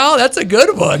 right now. That's a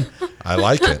good one. I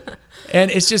like it. And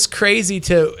it's just crazy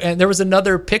and there was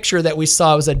another picture that we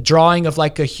saw. It was a drawing of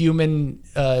like a human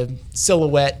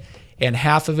silhouette, and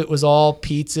half of it was all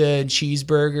pizza and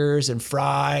cheeseburgers and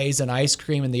fries and ice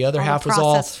cream, and the other All the half was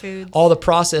processed foods. all the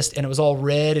processed, and it was all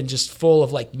red and just full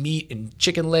of like meat and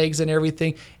chicken legs and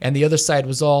everything. And the other side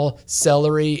was all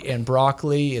celery and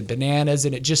broccoli and bananas,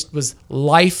 and it just was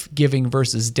life-giving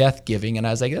versus death-giving. And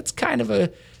I was like, that's kind of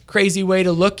a crazy way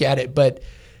to look at it, but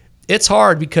it's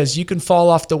hard because you can fall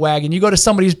off the wagon. You go to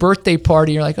somebody's birthday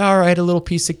party, you're like, all right, a little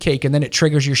piece of cake, and then it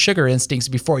triggers your sugar instincts.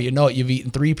 Before you know it, you've eaten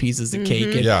 3 pieces of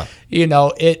cake. And, Yeah. you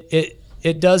know,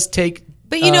 it does take.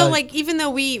 But you know, like even though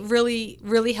we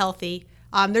really healthy,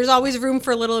 there's always room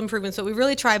for a little improvement. So we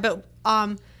really try. But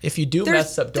if you do there's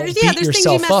mess up, don't there's beat things you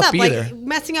yourself mess up up. either. Like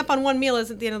messing up on one meal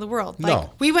isn't the end of the world. Like No.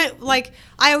 we went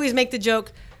I always make the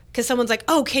joke. Because someone's like,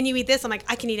 oh, can you eat this? I'm like,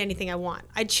 I can eat anything I want.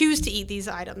 I choose to eat these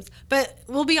items. But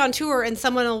we'll be on tour and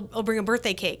someone will bring a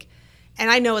birthday cake.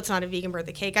 And I know it's not a vegan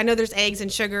birthday cake. I know there's eggs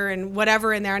and sugar and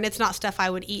whatever in there, and it's not stuff I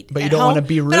would eat. But you at don't home. wanna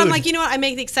be But I'm rude. like, you know what? I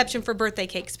make the exception for birthday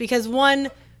cakes because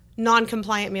one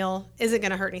non-compliant meal isn't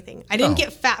going to hurt anything. I didn't No.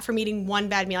 get fat from eating one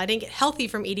bad meal. I didn't get healthy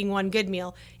from eating one good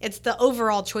meal. It's the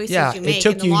overall choices Yeah, you make. it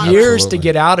took in the you long years run. to Absolutely.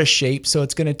 get out of shape, so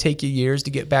it's going to take you years to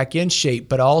get back in shape.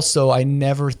 But also, I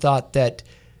never thought that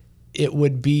it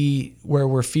would be where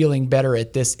we're feeling better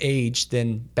at this age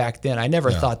than back then. I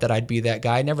never thought that I'd be that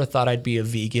guy. I never thought I'd be a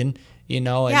vegan, you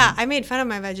know? And Yeah, I made fun of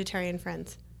my vegetarian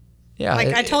friends. yeah, Like,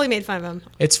 it- I totally made fun of them.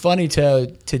 it's funny to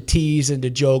tease and to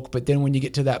joke, but then when you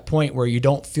get to that point where you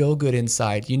don't feel good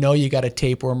inside, you know you got a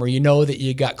tapeworm, or you know that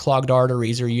you got clogged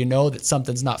arteries, or you know that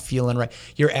something's not feeling right.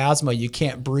 Your asthma, you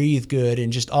can't breathe good,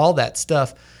 and just all that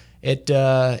stuff,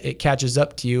 it catches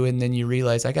up to you, and then you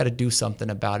realize I got to do something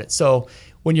about it. So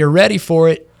when you're ready for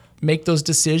it, make those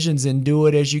decisions and do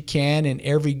it as you can. And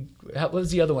what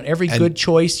was the other one? Every good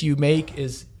choice you make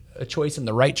is a choice in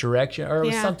the right direction, or it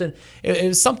was Yeah. something. It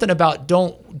was something about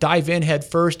don't dive in head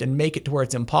first and make it to where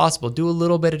it's impossible. Do a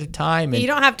little bit at a time. And You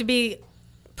don't have to be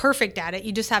perfect at it.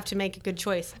 You just have to make a good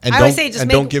choice. And I don't always say just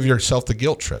make, don't give yourself the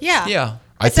guilt trip. Yeah. Yeah.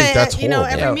 I think say, that's you know,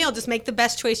 horrible. every Yeah. meal, just make the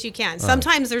best choice you can.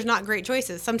 Sometimes there's not great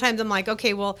choices. Sometimes I'm like,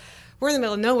 okay, well, we're in the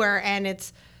middle of nowhere and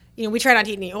it's, you know, we try not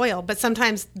to eat any oil, but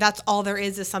sometimes that's all there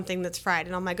is something that's fried.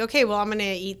 And I'm like, okay, well, I'm going to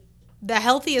eat the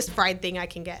healthiest fried thing I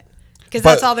can get because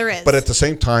that's all there is. But at the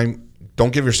same time,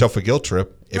 don't give yourself a guilt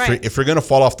trip. Right. If you're going to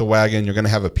fall off the wagon, you're going to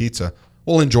have a pizza.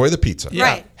 Well, enjoy the pizza.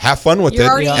 Right. Have fun with You're it,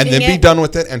 already and then eating be it. done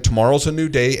with it. And tomorrow's a new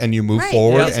day, and you move Right.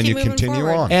 forward, Yeah. Just and keep you moving continue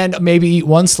forward. on. and maybe eat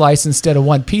one slice instead of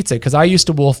one pizza, because I used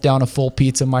to wolf down a full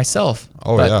pizza myself.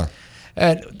 Oh, yeah.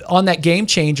 And on that Game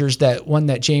Changers, that one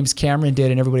that James Cameron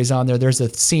did, and everybody's on there, there's a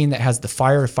scene that has the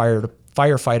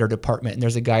firefighter department, and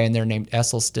there's a guy in there named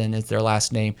Esselstyn is their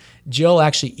last name. Jill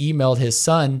actually emailed his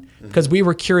son because we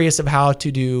were curious of how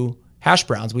to do hash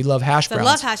browns. We love hash I browns.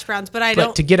 love hash browns, but I but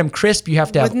don't. to get them crisp, you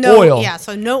have to have with no oil. Yeah,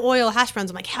 so no oil hash browns.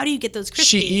 I'm like, how do you get those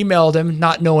crispy? She emailed him,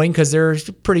 not knowing, because they're a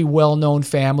pretty well-known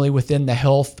family within the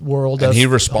health world. And of he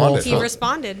responded. He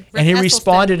responded. And he Esselstyn.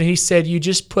 responded, and he said, you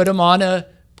just put them on a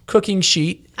cooking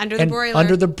sheet Under the and broiler.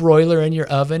 under the broiler in your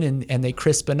oven, and they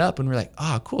crispen up. And we're like,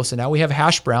 cool. So now we have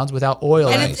hash browns without oil.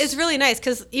 And in it. it's really nice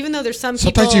because even though there's some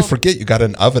Sometimes people, you forget you got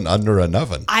an oven under an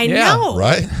oven, I Yeah. know,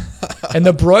 right? And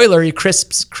the broiler, he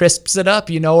crisps it up,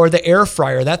 or the air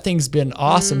fryer. That thing's been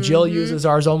awesome. Jill uses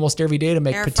ours almost every day to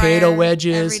make Air potato fryer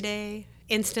wedges. every day,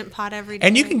 instant pot every day,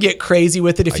 And you can get crazy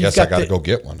with it if I you've guess I got got to the, go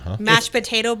get one, huh? mashed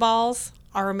potato balls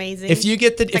are amazing. if you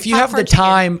get the It's if like you have the popcorn chicken.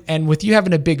 time, and with you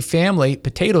having a big family,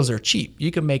 potatoes are cheap. You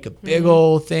can make a Mm-hmm. big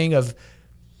old thing of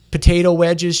potato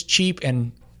wedges cheap,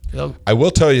 and I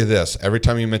will tell you this: every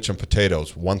time you mention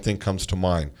potatoes, one thing comes to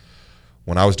mind.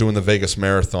 When I was doing the Vegas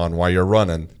Marathon, while you're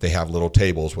running, they have little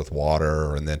tables with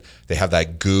water, and then they have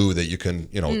that goo that you can,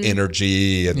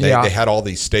 energy, and Yeah. they had all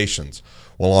these stations.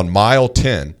 Well, on mile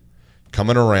 10,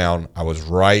 coming around, I was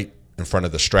right in front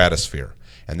of the Stratosphere,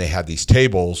 and they had these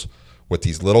tables with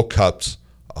these little cups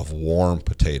of warm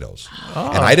potatoes.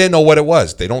 And I didn't know what it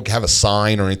was. They don't have a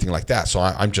sign or anything like that. So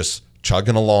I'm just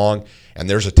chugging along, and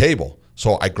there's a table.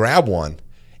 So I grab one,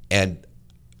 and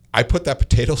I put that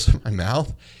potatoes in my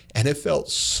mouth, and it felt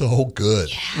so good.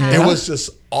 Yeah. It was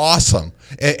just awesome.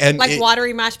 And Like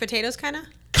watery mashed potatoes, kind of?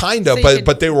 kind of,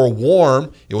 but they were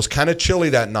warm. It was kind of chilly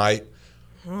that night.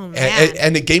 Oh, man.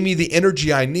 And it gave me the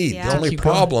energy I need. Yeah. The only Keep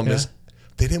going. problem is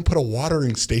they didn't put a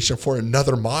watering station for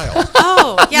another mile.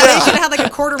 Oh, yeah, they should have had like a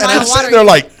quarter And mile I'm sitting watering. there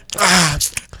like,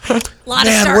 Lot of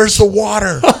man, starch. where's the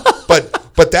water?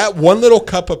 but that one little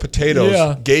cup of potatoes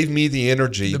Yeah. gave me the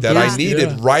energy that I boost, needed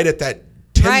yeah. right at that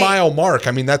 10-mile Right. mark.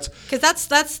 I mean, that's Because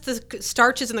that's the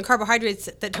starches and the carbohydrates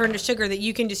that turn to sugar that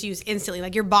you can just use instantly.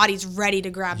 Like your body's ready to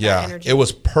grab that energy. it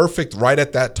was perfect right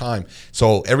at that time.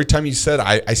 So every time you said,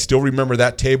 I still remember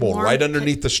that table Warm right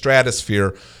underneath the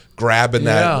stratosphere, grabbing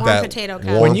that Warm that potato cup.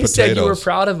 warm When you said you were potatoes.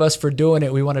 proud of us for doing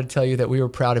it, we wanted to tell you that we were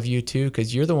proud of you too,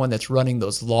 because you're the one that's running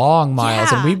those long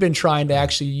miles, and Yeah. we've been trying to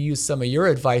actually use some of your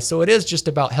advice. So it is just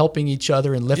about helping each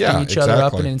other and lifting Yeah, each other up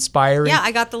exactly. and inspiring. Yeah,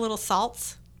 I got the little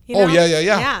salts. You Oh, know? yeah.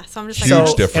 Yeah, so I'm just Huge like,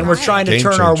 So, difference. and we're trying to Game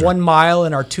turn our changer. 1 mile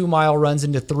and our 2 mile runs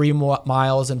into 3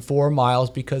 miles and 4 miles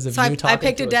because of So you I talking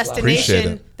picked a to us last Appreciate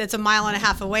destination it. that's a mile and a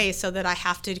half away so that I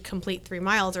have to complete 3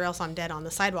 miles or else I'm dead on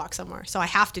the sidewalk somewhere. So I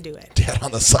have to do it. Dead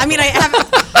on the side. I mean, I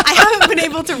haven't been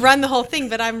able to run the whole thing,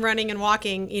 but I'm running and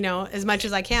walking, as much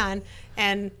as I can.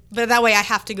 But that way I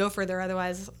have to go further.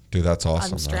 Otherwise, Dude, that's awesome.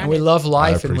 I'm man. stranded. And we love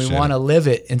life and we appreciate want to it. live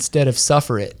it instead of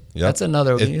suffer it. Yep. That's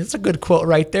that's a good quote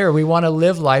right there. We want to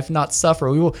live life, not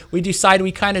suffer. We decided,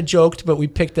 we kind of joked, but we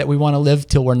picked that we want to live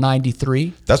till we're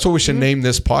 93. That's what we should name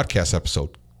this podcast episode.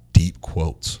 Deep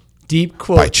Quotes Deep by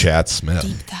quotes. Chad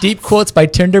Smith. Deep quotes by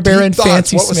Tinder Bear Deep and Thoughts.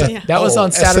 Fancy What was Smith. that? That was Oh,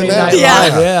 on Saturday SNL. Night Yeah.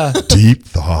 Live. Yeah. Deep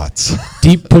Thoughts.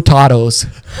 Deep potatoes.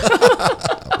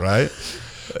 Right?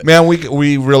 Man,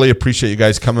 we really appreciate you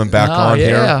guys coming back Oh, on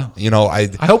yeah. here.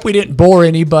 I hope we didn't bore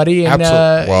anybody. And,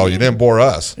 absolutely. Well, you didn't bore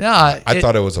us. Nah, I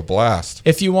thought it was a blast.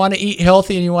 If you want to eat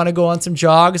healthy and you want to go on some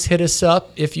jogs, hit us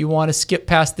up. If you want to skip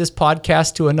past this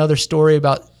podcast to another story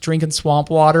about drinking swamp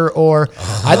water, or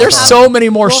there's so many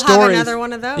more We'll have stories. another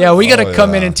one of those. Yeah, we got to Oh,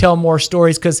 come in yeah. and tell more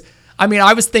stories because,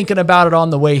 I was thinking about it on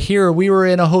the way here. We were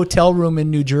in a hotel room in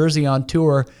New Jersey on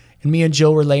tour, and me and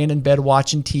Jill were laying in bed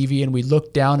watching TV, and we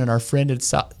looked down, and our friend had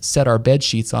set our bed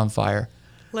sheets on fire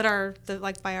Lit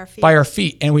by our feet. by our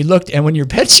feet. And we looked, and when your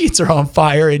bed sheets are on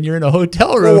fire and you're in a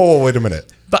hotel Whoa, room, whoa, wait a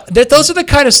minute. but those are the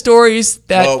kind of stories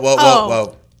that.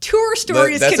 Oh, tour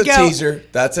stories That's could a go. teaser.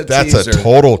 That's a That's teaser. a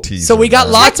total teaser. So we got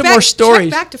man. lots of more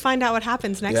stories. Check back to find out what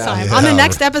happens next Yeah. time Yeah. on the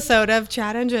next episode of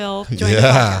Chad and Jill join Yeah. the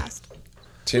podcast.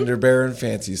 Tinder Bear and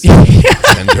Fancy Stuff.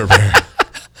 Tinder Bear.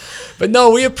 But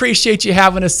no, we appreciate you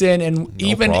having us in, and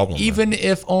problem, even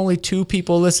if only 2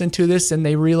 people listen to this and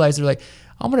they realize they're like,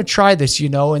 I'm going to try this,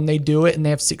 and they do it and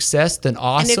they have success, then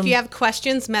awesome. And if you have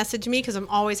questions, message me because I'm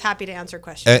always happy to answer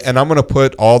questions. And I'm going to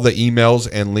put all the emails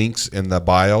and links in the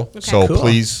bio. So Cool.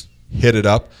 please hit it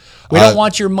up. we don't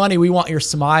want your money, we want your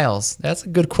smiles. That's a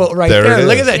good quote right There there. it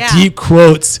Look is. at that Yeah. deep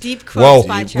quotes. Deep Well, quotes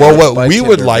by Chad. well, By what we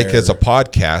would Tinder like Bear. as a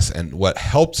podcast and what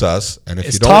helps us, and if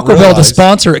It's you don't Taco Bell to realize,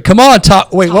 sponsor it. Come on,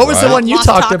 wait, what was the Right. one you Los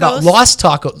talked about? Tacos. Los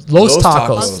Tacos. Los Los Tacos.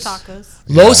 Los tacos.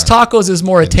 Los Tacos is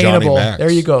more And Johnny attainable. Max. There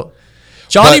you go.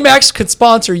 Johnny But- Max could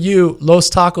sponsor you. Los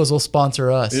Tacos will sponsor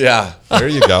us. Yeah. there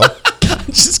you go.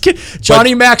 Just kidding.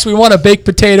 Johnny Max, we want a baked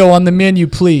potato on the menu,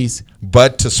 please.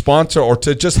 But to sponsor or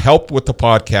to just help with the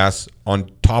podcast on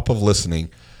top of listening,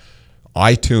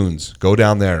 iTunes, go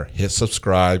down there, hit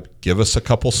subscribe, give us a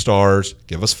couple stars,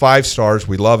 give us 5 stars.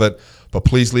 We love it. But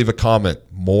please leave a comment.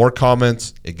 More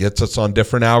comments, it gets us on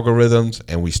different algorithms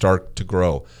and we start to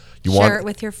grow. You Share want it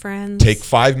with your friends. take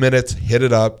 5 minutes, hit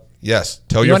it up. Yes,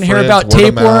 tell You your want friends. to hear about word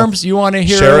of mouth. tapeworms? You want to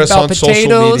hear Share us about on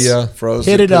potatoes? social media.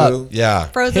 Frozen Hit it up. poo, Yeah.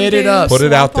 Frozen Hit it food, up. Put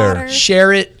it out swamp there. water.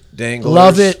 Share it. Danglers.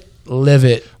 Love it. Live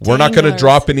it. We're not going to Danglers.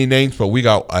 drop any names, but we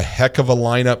got a heck of a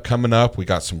lineup coming up. We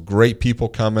got some great people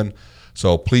coming.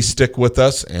 So please stick with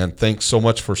us. And thanks so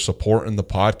much for supporting the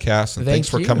podcast. And thanks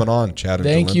for you. coming on, Chad and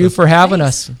Thank Delinda. you for having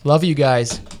us. Love you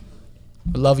guys.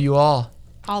 We love you all.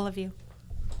 All of you.